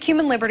basic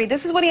human liberty,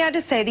 this is what he had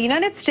to say. The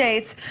United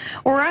States,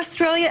 or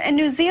Australia and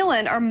New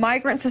Zealand, are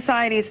migrant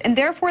societies, and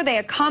therefore they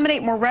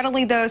accommodate more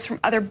readily those from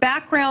other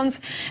backgrounds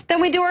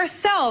than we do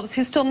ourselves,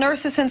 who still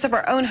nurse a sense of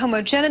our own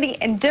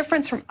homogeneity and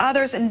difference from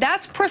others. And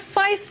that's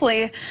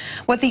precisely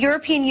what the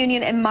European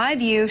Union, in my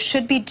view,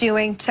 should be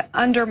doing to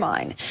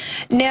undermine.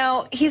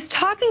 Now, he's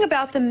talking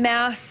about the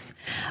mass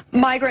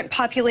migrant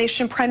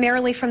population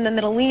primarily from the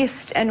Middle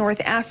East and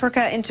North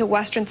Africa into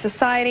Western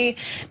society,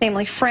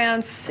 namely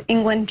France,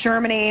 England,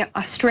 Germany,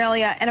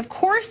 Australia, and of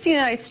course the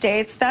United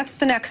States. That's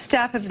the next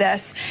step of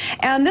this.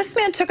 And this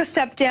man took a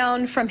step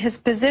down from his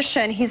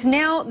position. He's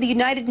now the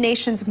United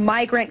Nations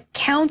Migrant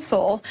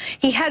Council.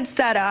 He heads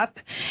that up,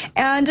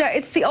 and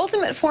it's the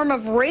ultimate form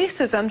of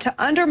racism to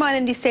undermine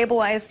and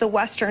destabilize the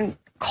Western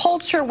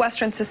culture,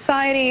 Western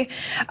society,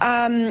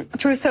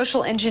 through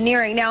social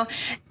engineering. Now,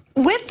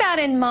 with that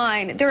in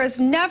mind, there has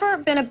never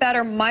been a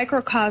better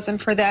microcosm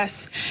for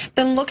this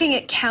than looking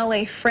at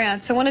Calais,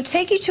 France. I want to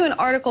take you to an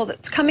article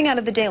that's coming out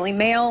of the Daily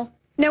Mail.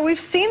 Now, we've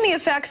seen the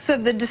effects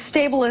of the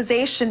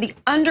destabilization, the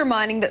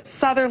undermining that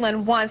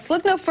Sutherland wants.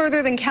 Look no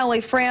further than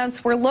Calais,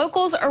 France, where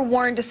locals are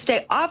warned to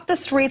stay off the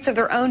streets of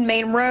their own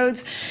main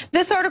roads.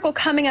 This article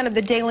coming out of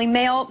the Daily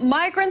Mail,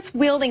 migrants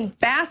wielding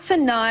bats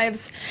and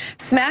knives,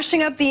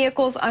 smashing up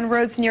vehicles on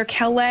roads near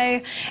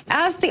Calais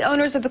as the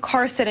owners of the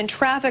car sit in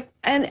traffic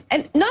and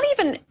not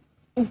even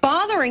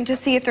bothering to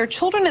see if there are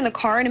children in the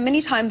car, and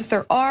many times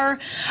there are,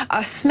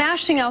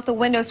 smashing out the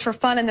windows for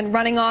fun and then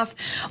running off.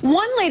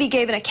 One lady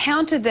gave an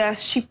account of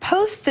this. She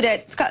posted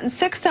it. It's gotten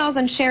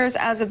 6,000 shares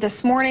as of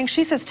this morning.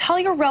 She says, tell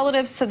your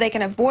relatives so they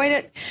can avoid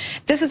it.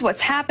 This is what's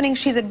happening.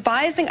 She's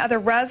advising other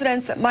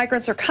residents that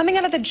migrants are coming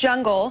out of the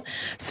jungle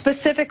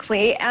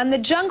specifically, and the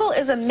jungle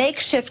is a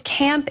makeshift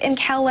camp in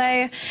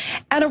Calais.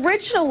 And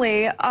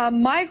originally,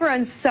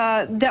 migrants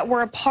that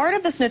were a part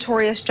of this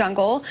notorious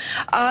jungle,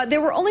 they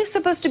were only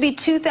supposed to be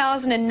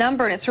 2,000 in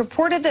number, and it's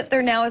reported that there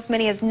are now as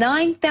many as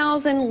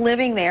 9,000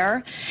 living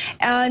there,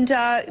 and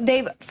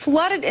they've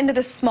flooded into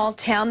this small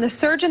town. The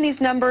surge in these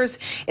numbers,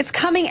 it's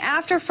coming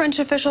after French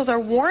officials are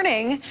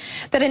warning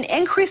that an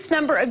increased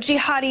number of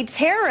jihadi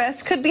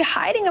terrorists could be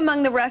hiding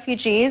among the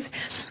refugees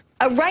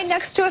right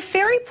next to a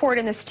ferry port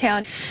in this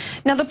town.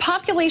 Now, the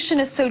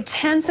population is so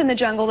tense in the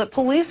jungle that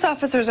police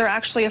officers are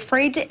actually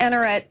afraid to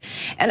enter it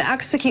and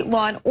execute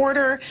law and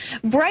order.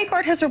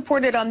 Breitbart has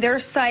reported on their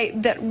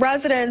site that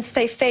residents,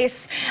 they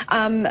face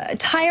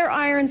tire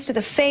irons to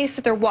the face,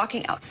 that they're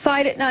walking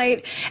outside at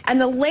night.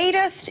 And the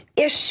latest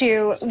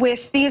issue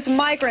with these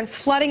migrants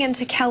flooding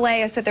into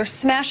Calais is that they're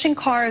smashing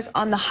cars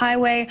on the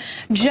highway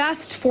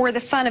just for the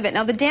fun of it.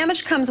 Now, the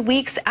damage comes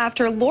weeks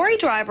after lorry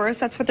drivers,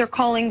 that's what they're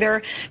calling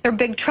their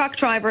big truck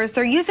drivers,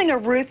 they're using a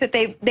route that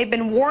they've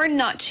been warned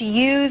not to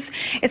use.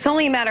 It's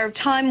only a matter of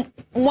time,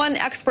 one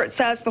expert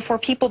says, before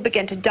people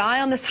begin to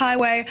die on this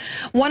highway.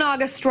 One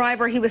August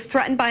driver, he was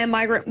threatened by a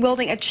migrant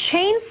wielding a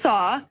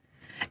chainsaw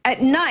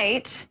at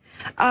night,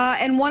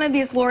 and one of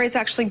these lorries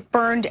actually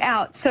burned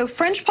out. So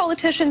French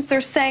politicians, they're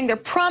saying they're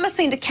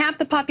promising to cap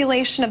the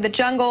population of the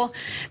jungle.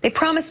 They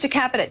promised to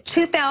cap it at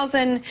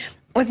 2,000.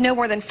 with no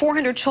more than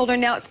 400 children.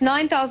 Now it's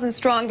 9,000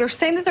 strong. They're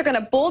saying that they're going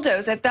to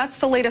bulldoze it. That's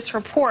the latest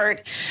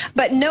report.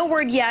 But no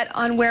word yet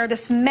on where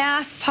this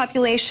mass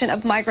population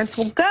of migrants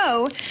will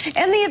go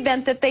in the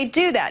event that they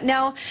do that.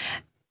 Now,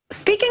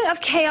 speaking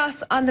of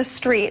chaos on the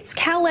streets,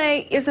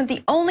 Calais isn't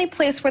the only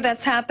place where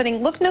that's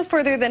happening. Look no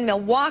further than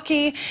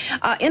Milwaukee.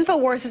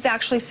 INFOWARS has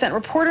actually sent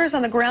reporters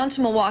on the ground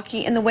to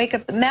Milwaukee in the wake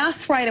of the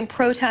mass riot and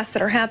protests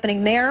that are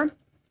happening there.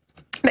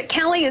 But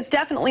Calais is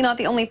definitely not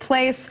the only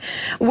place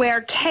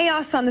where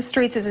chaos on the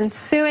streets is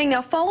ensuing.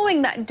 Now,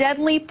 following that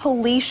deadly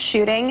police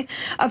shooting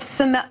of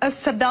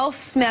Sybil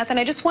Smith, and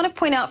I just want to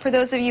point out for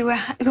those of you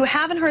who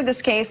haven't heard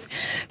this case,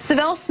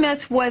 Sybil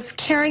Smith was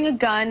carrying a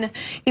gun.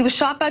 He was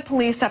shot by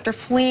police after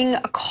fleeing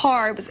a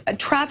car. It was a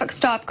traffic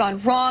stop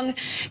gone wrong.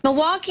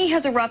 Milwaukee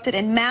has erupted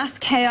in mass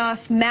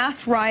chaos,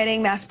 mass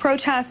rioting, mass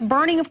protests,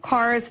 burning of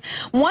cars.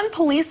 One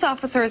police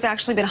officer has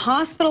actually been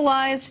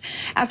hospitalized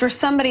after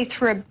somebody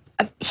threw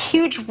a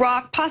huge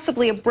rock,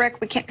 possibly a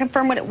brick, we can't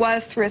confirm what it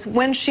was, through his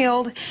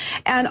windshield,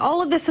 and all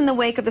of this in the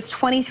wake of this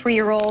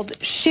 23-year-old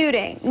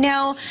shooting.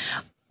 Now,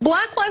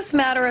 Black Lives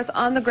Matter is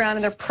on the ground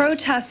and they're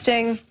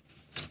protesting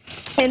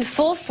in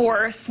full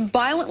force,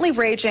 violently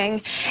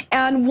raging,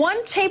 and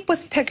one tape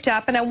was picked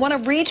up, and I want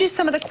to read you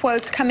some of the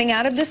quotes coming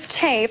out of this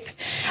tape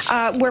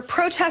where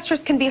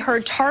protesters can be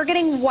heard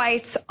targeting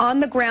whites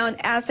on the ground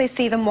as they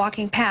see them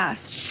walking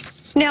past.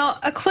 Now,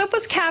 a clip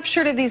was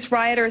captured of these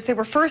rioters. They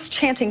were first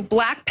chanting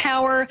Black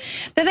Power.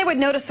 Then they would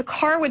notice a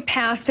car would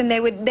pass, and they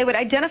would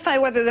identify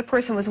whether the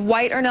person was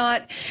white or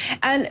not.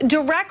 And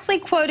directly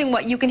quoting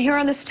what you can hear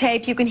on this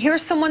tape, you can hear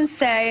someone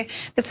say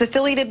that's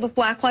affiliated with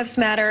Black Lives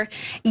Matter,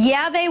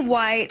 "Yeah, they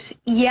white.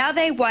 Yeah,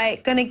 they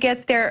white. Gonna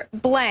get their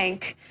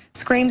blank."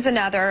 Screams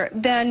another.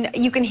 Then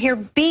you can hear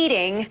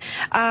beating.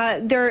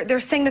 They're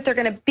saying that they're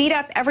going to beat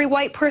up every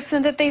white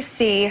person that they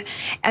see.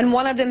 And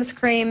one of them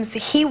screams,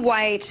 "He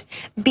white,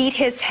 beat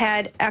his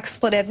head,"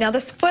 expletive. Now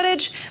this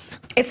footage,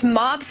 it's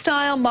mob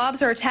style.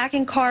 Mobs are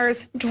attacking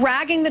cars,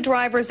 dragging the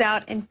drivers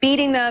out and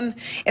beating them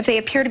if they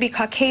appear to be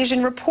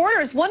Caucasian.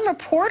 Reporters, one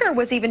reporter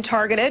was even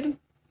targeted.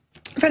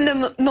 From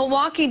the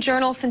Milwaukee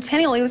Journal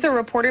Centennial, he was a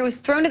reporter. He was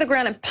thrown to the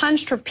ground and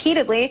punched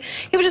repeatedly.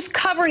 He was just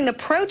covering the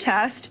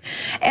protest.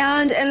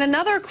 And in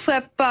another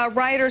clip,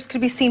 rioters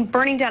could be seen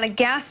burning down a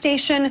gas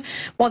station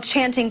while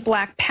chanting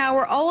Black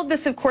Power. All of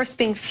this, of course,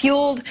 being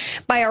fueled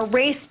by our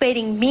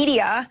race-baiting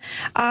media.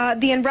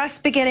 The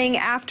unrest beginning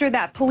after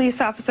that police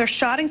officer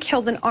shot and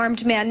killed an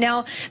armed man.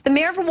 Now, the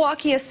mayor of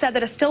Milwaukee has said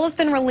that a still has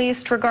been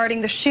released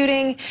regarding the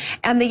shooting,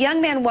 and the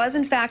young man was,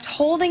 in fact,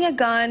 holding a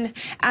gun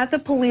at the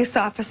police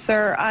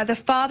officer. The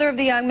father of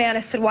the young man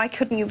has said, why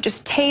couldn't you have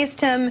just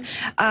tased him,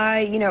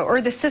 you know,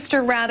 or the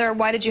sister rather,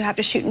 why did you have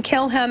to shoot and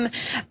kill him?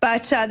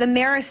 But the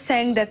mayor is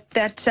saying that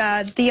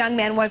the young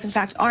man was in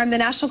fact armed. The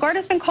National Guard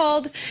has been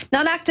called,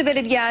 not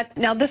activated yet.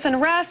 Now this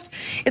unrest,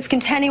 it's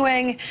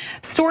continuing.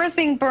 Stores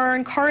being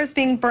burned, cars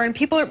being burned,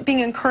 people are being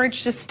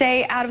encouraged to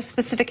stay out of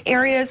specific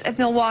areas of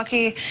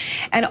Milwaukee.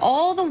 And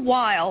all the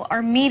while,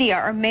 our media,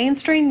 our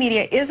mainstream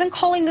media, isn't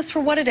calling this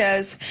for what it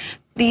is.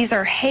 These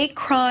are hate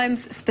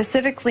crimes,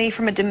 specifically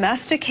from a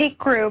domestic hate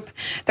group.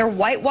 They're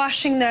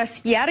whitewashing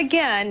this yet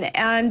again.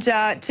 And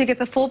to get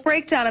the full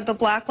breakdown of the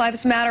Black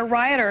Lives Matter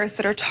rioters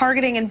that are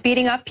targeting and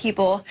beating up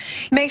people,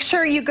 make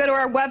sure you go to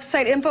our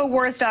website,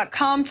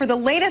 INFOWARS.com, for the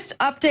latest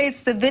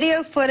updates, the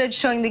video footage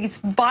showing these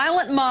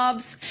violent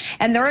mobs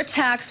and their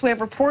attacks. We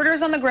have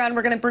reporters on the ground.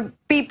 We're going to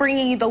be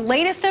bringing you the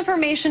latest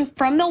information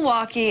from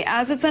Milwaukee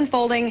as it's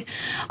unfolding.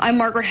 I'm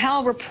Margaret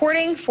Howell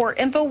reporting for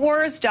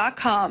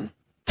INFOWARS.com.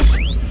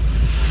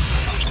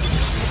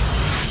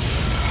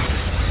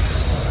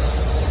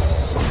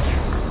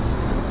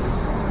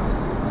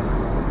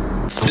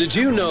 Did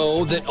you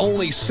know that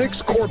only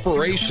 6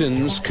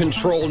 corporations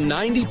control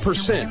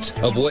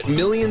 90% of what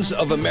millions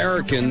of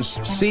Americans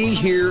see,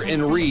 hear,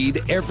 and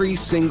read every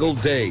single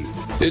day?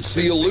 It's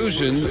the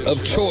illusion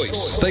of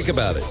choice. Think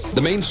about it.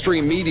 The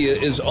mainstream media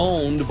is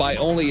owned by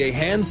only a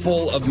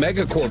handful of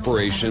mega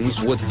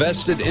corporations with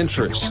vested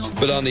interests.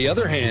 But on the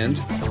other hand,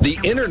 the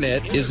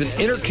internet is an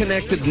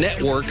interconnected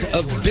network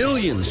of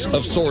billions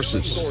of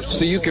sources.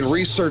 So you can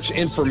research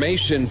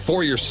information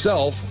for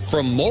yourself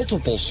from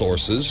multiple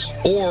sources,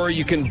 or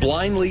you can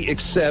blindly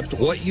accept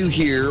what you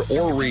hear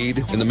or read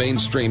in the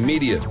mainstream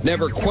media,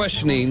 never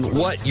questioning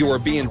what you are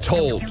being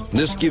told.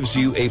 This gives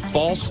you a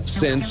false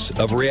sense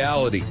of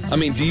reality. I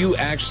mean, do you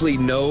actually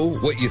know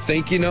what you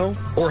think you know?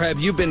 Or have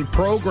you been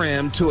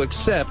programmed to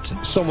accept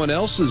someone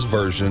else's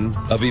version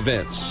of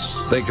events?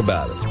 Think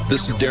about it.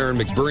 This is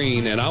Darren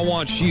McBreen, and I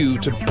want you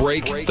to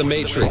break the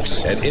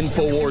matrix at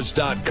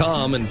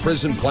INFOWARS.com and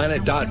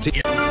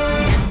PrisonPlanet.tv.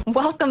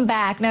 Welcome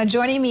back. Now,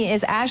 joining me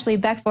is Ashley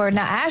Beckford.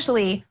 Now,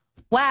 Ashley,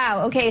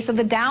 wow. Okay, so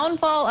the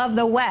downfall of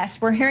the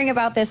West. We're hearing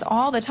about this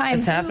all the time.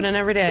 It's happening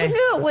every day. Who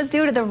knew it was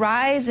due to the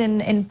rise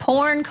in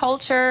porn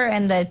culture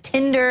and the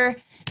Tinder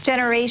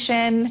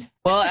generation?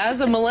 Well, as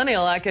a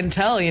millennial, I can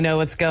tell, you know,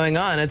 what's going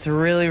on. It's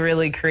really,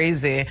 really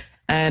crazy.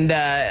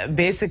 And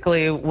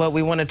basically what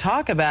we want to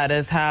talk about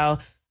is how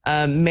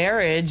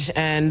marriage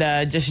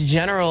and just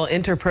general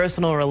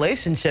interpersonal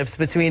relationships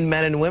between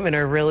men and women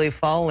are really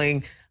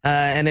falling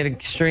at an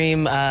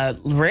extreme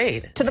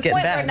rate. To the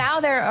point where now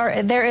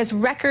there is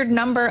record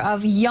number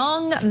of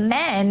young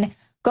men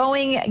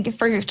going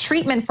for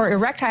treatment for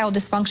erectile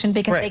dysfunction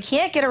because they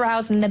can't get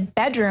aroused in the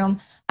bedroom.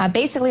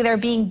 Basically, they're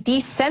being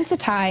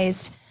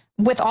desensitized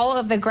with all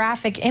of the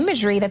graphic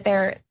imagery that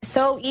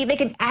they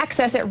can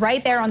access it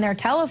right there on their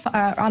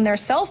on their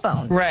cell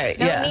phone. Right.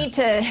 You don't need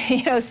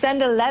to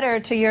send a letter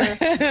to your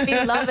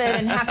beloved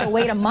and have to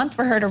wait a month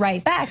for her to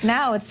write back.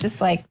 Now it's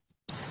just like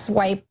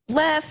swipe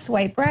left,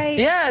 swipe right.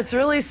 Yeah, it's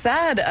really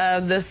sad.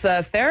 This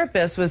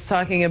therapist was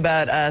talking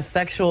about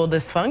sexual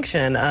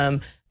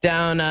dysfunction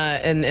down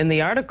in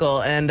the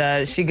article,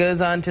 and she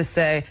goes on to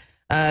say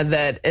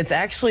that it's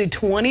actually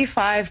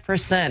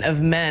 25%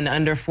 of men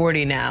under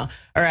 40 now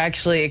are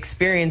actually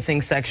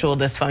experiencing sexual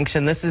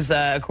dysfunction. This is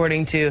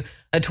according to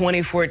a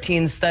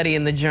 2014 study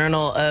in the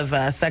Journal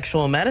of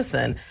Sexual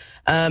Medicine.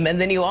 And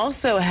then you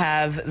also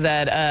have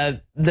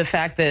that the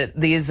fact that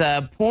these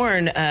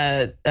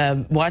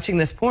watching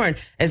this porn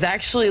is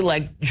actually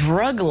like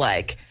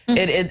drug-like.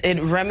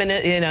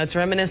 It's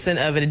reminiscent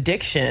of an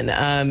addiction.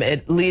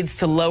 It leads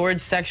to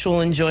lowered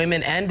sexual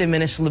enjoyment and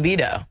diminished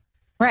libido.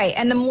 Right,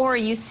 and the more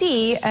you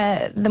see,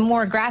 the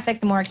more graphic,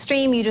 the more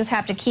extreme, you just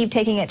have to keep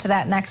taking it to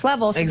that next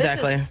level. So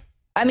exactly.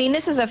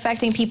 This is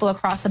affecting people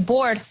across the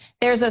board.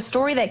 There's a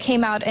story that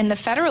came out in the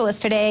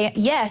Federalist today.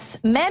 Yes,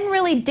 men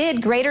really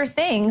did greater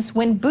things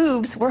when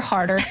boobs were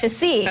harder to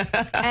see.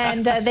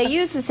 And they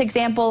use this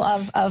example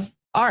of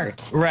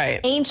art. Right.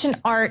 Ancient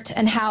art,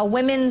 and how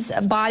women's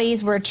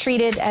bodies were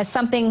treated as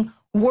something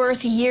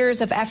worth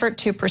years of effort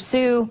to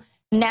pursue.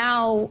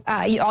 Now,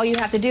 all you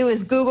have to do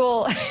is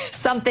Google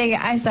something.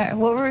 I'm sorry,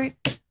 what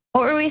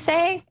were we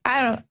saying?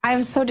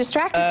 I'm so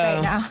distracted right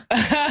now.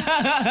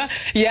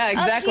 Yeah,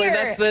 exactly.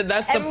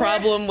 That's the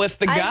problem with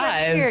the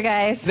guys. Here,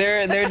 guys.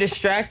 They're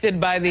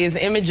distracted by these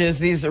images,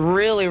 these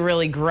really,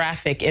 really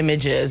graphic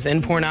images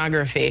in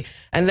pornography.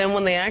 And then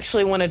when they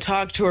actually want to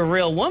talk to a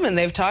real woman,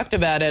 they've talked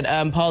about it.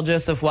 Paul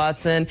Joseph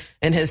Watson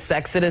in his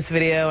Sexodus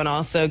video, and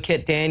also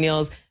Kit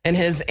Daniels in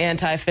his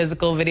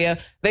anti-physical video.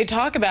 They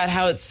talk about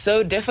how it's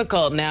so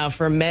difficult now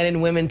for men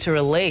and women to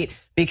relate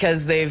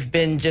because they've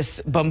been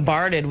just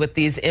bombarded with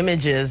these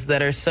images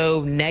that are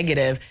so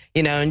negative,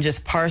 and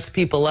just parse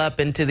people up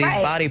into these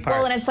body parts.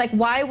 Well, and it's like,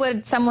 why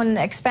would someone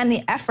expend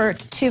the effort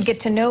to get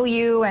to know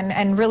you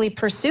and really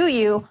pursue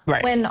you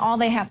when all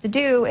they have to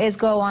do is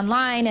go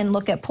online and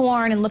look at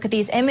porn and look at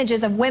these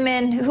images of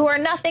women who are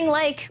nothing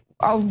like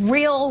a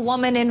real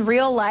woman in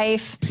real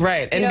life.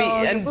 Right.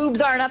 And your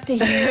boobs aren't up to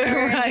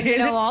here, right. you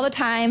know, all the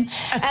time.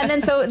 And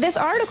then so this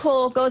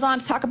article goes on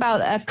to talk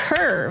about a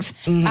curve.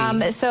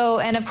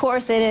 And of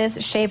course it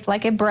is shaped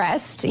like a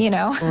breast, you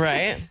know.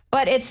 Right.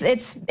 But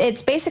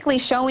it's basically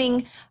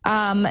showing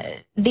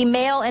the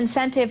male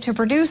incentive to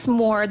produce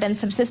more than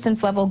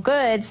subsistence level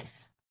goods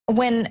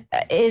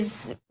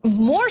is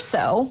more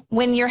so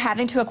when you're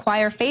having to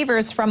acquire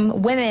favors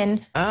from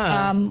women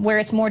where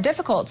it's more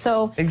difficult.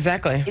 So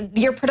exactly,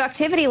 your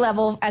productivity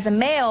level as a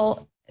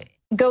male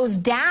goes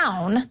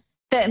down,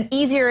 the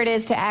easier it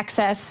is to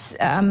access,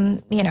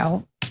 you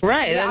know.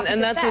 Right,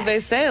 and that's what they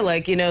say,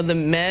 like, you know, the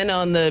men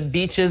on the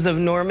beaches of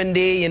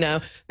Normandy, you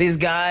know, these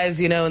guys,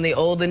 you know, in the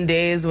olden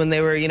days when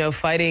they were, you know,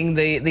 fighting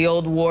the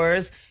old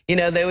wars, you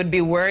know, they would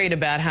be worried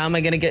about how am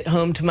I going to get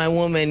home to my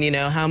woman, you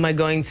know, how am I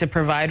going to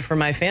provide for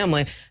my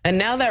family? And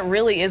now that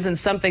really isn't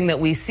something that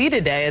we see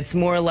today. It's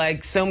more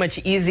like so much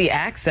easy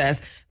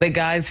access that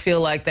guys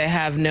feel like they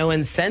have no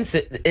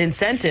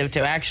incentive to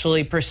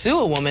actually pursue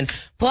a woman.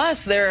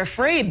 Plus, they're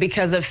afraid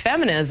because of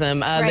feminism.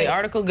 The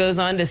article goes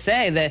on to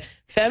say that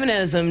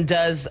feminism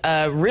does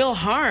real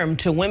harm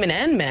to women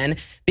and men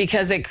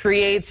because it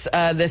creates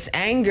this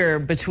anger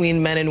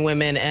between men and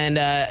women and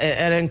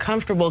an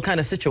uncomfortable kind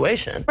of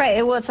situation.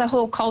 Right. Well, it's a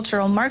whole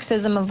cultural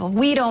Marxism of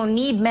we don't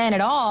need men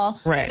at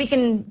all. Right. We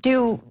can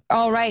do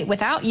all right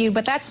without you,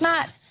 but that's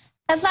not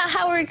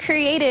how we're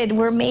created.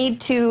 We're made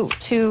to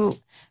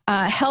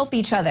help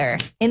each other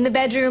in the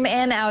bedroom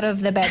and out of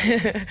the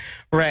bedroom.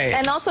 Right.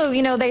 And also,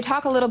 you know, they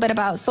talk a little bit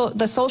about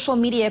the social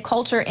media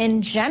culture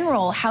in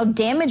general, how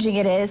damaging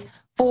it is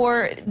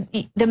for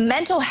the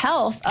mental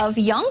health of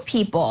young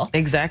people.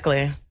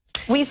 Exactly.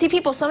 We see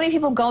so many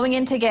people going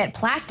in to get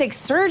plastic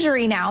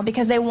surgery now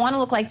because they want to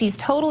look like these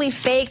totally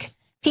fake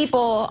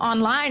people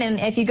online. And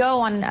if you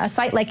go on a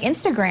site like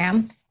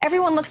Instagram,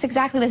 everyone looks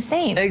exactly the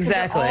same.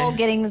 Exactly. They're all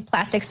getting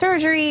plastic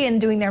surgery and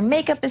doing their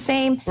makeup the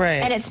same.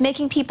 Right. And it's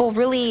making people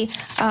really,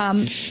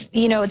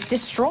 you know, it's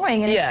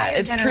destroying an entire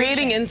it's generation.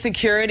 creating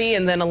insecurity.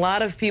 And then a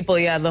lot of people,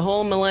 the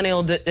whole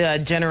millennial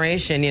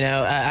generation, you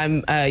know,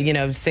 I'm, you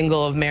know,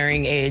 single of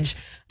marrying age.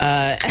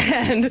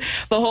 And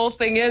the whole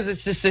thing is,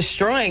 it's just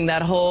destroying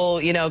that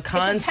whole, you know,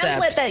 concept.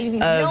 It's a template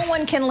that no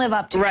one can live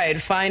up to.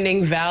 Right,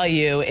 finding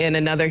value in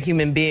another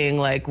human being.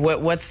 Like,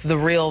 what's the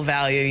real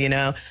value, you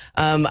know?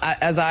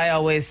 As I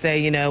always say,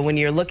 you know, when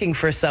you're looking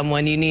for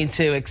someone, you need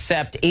to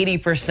accept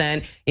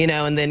 80%, you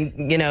know, and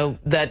then, you know,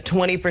 that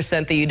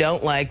 20% that you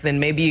don't like, then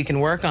maybe you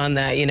can work on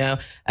that, you know,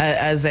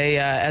 as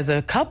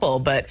a couple.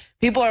 But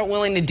people aren't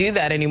willing to do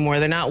that anymore.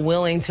 They're not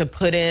willing to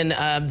put in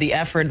the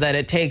effort that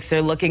it takes.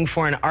 They're looking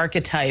for an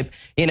archetype,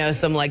 you know,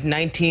 some like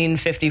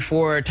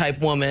 1954 type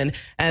woman,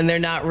 and they're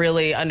not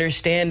really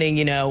understanding,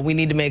 you know, we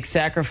need to make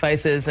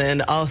sacrifices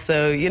and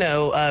also, you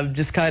know,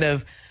 just kind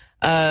of,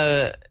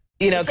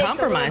 you know, compromises.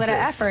 A little bit of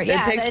effort.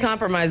 Yeah, it takes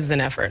compromises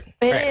and effort.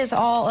 It is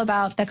all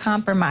about the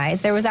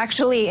compromise. There was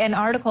actually an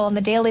article in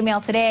the Daily Mail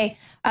today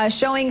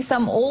showing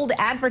some old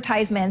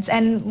advertisements,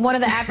 and one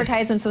of the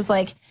advertisements was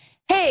like,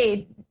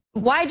 hey,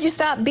 why'd you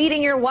stop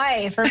beating your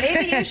wife? Or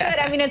maybe you should.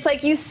 I mean, it's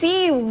like you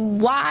see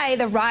why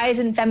the rise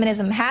in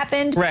feminism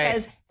happened. Right.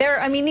 Because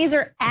these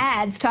are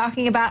ads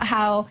talking about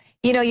how,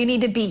 you know, you need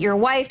to beat your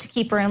wife to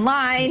keep her in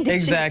line.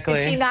 Did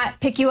she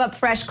not pick you up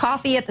fresh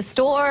coffee at the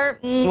store?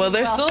 Well,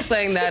 they're still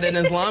saying that in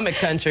Islamic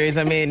countries.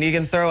 I mean, you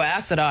can throw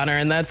acid on her,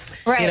 and that's,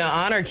 you know,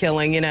 honor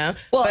killing, you know.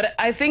 Well, but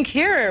I think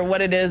here what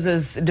it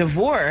is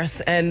divorce,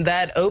 and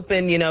that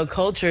open, you know,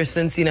 culture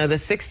since, you know, the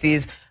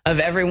 60s of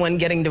everyone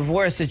getting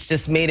divorced. It's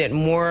just made it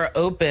more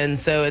open.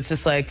 So it's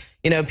just like,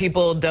 you know,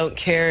 people don't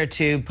care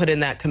to put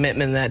in that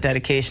commitment, that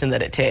dedication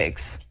that it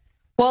takes.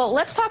 Well,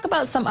 let's talk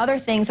about some other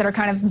things that are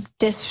kind of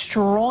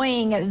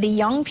destroying the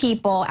young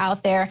people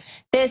out there.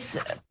 This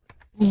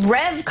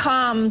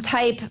RevCom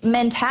type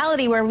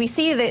mentality where we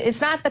see that it's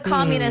not the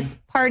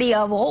Communist Party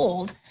of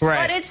old,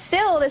 but it's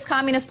still this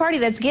Communist Party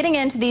that's getting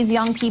into these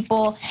young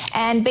people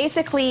and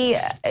basically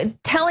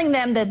telling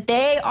them that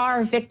they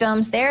are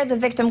victims. They're the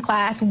victim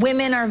class.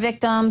 Women are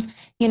victims.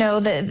 You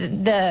know,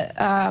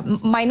 the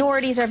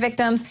minorities are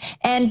victims,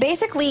 and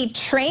basically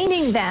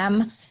training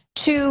them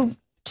to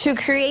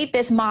create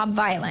this mob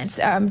violence,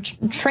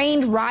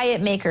 trained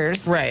riot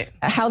makers,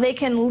 how they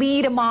can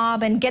lead a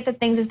mob and get the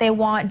things that they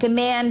want,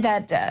 demand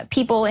that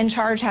people in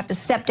charge have to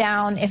step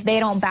down if they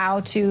don't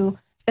bow to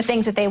the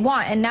things that they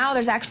want. And now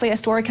there's actually a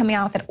story coming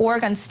out that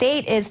Oregon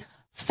State is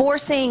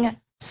forcing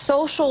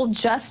social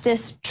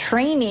justice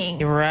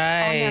training on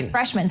their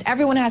freshmen.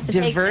 Everyone has to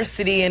take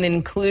diversity and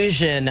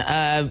inclusion.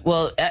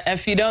 Well,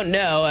 if you don't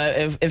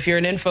know, if you're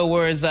an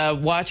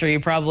INFOWARS watcher,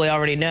 you probably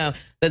already know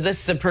that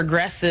this is a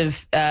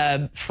progressive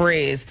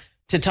phrase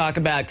to talk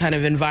about kind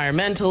of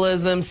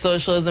environmentalism,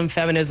 socialism,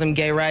 feminism,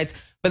 gay rights.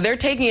 But they're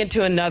taking it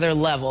to another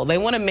level. They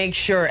want to make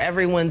sure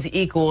everyone's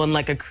equal in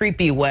like a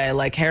creepy way,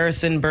 like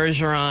Harrison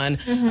Bergeron,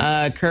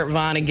 Kurt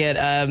Vonnegut,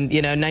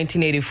 you know,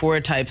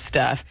 1984 type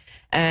stuff.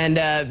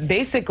 And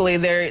basically,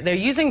 they're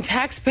using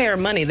taxpayer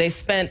money. They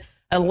spent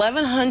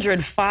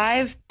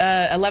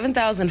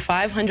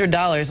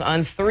 $11,500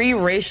 on 3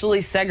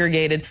 racially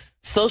segregated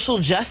social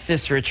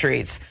justice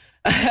retreats.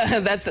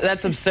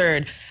 That's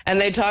absurd.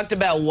 And they talked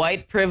about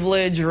white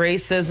privilege,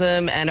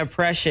 racism, and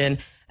oppression.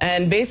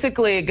 And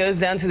basically, it goes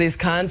down to these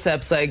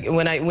concepts. Like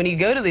when you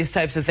go to these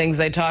types of things,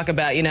 they talk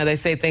about, they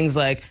say things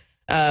like,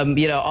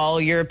 all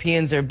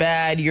Europeans are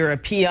bad. You're a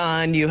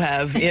peon. You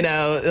have,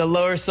 a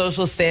lower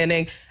social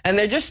standing. And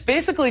they're just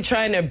basically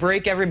trying to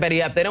break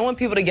everybody up. They don't want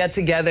people to get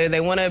together.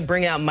 They want to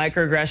bring out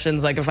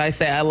microaggressions. Like if I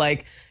say, I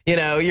like,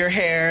 your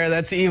hair,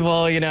 that's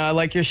evil. I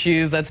like your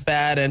shoes, that's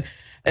bad. And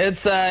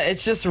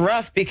it's just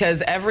rough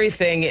because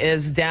everything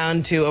is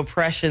down to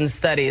oppression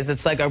studies.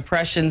 It's like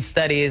oppression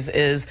studies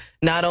is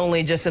not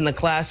only just in the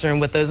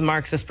classroom with those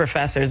Marxist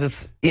professors.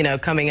 It's,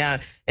 coming out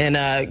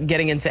and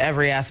getting into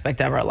every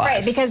aspect of our lives.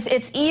 Right, because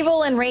it's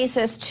evil and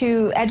racist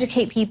to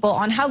educate people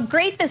on how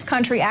great this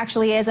country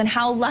actually is and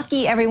how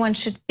lucky everyone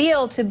should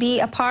feel to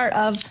be a part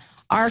of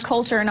our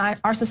culture and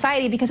our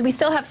society, because we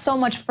still have so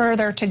much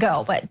further to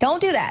go. But don't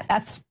do that.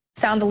 That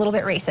sounds a little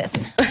bit racist.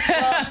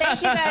 Well,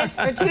 thank you guys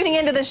for tuning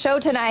into the show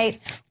tonight.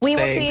 We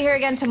will see you here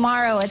again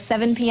tomorrow at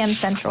 7 p.m.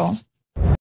 Central.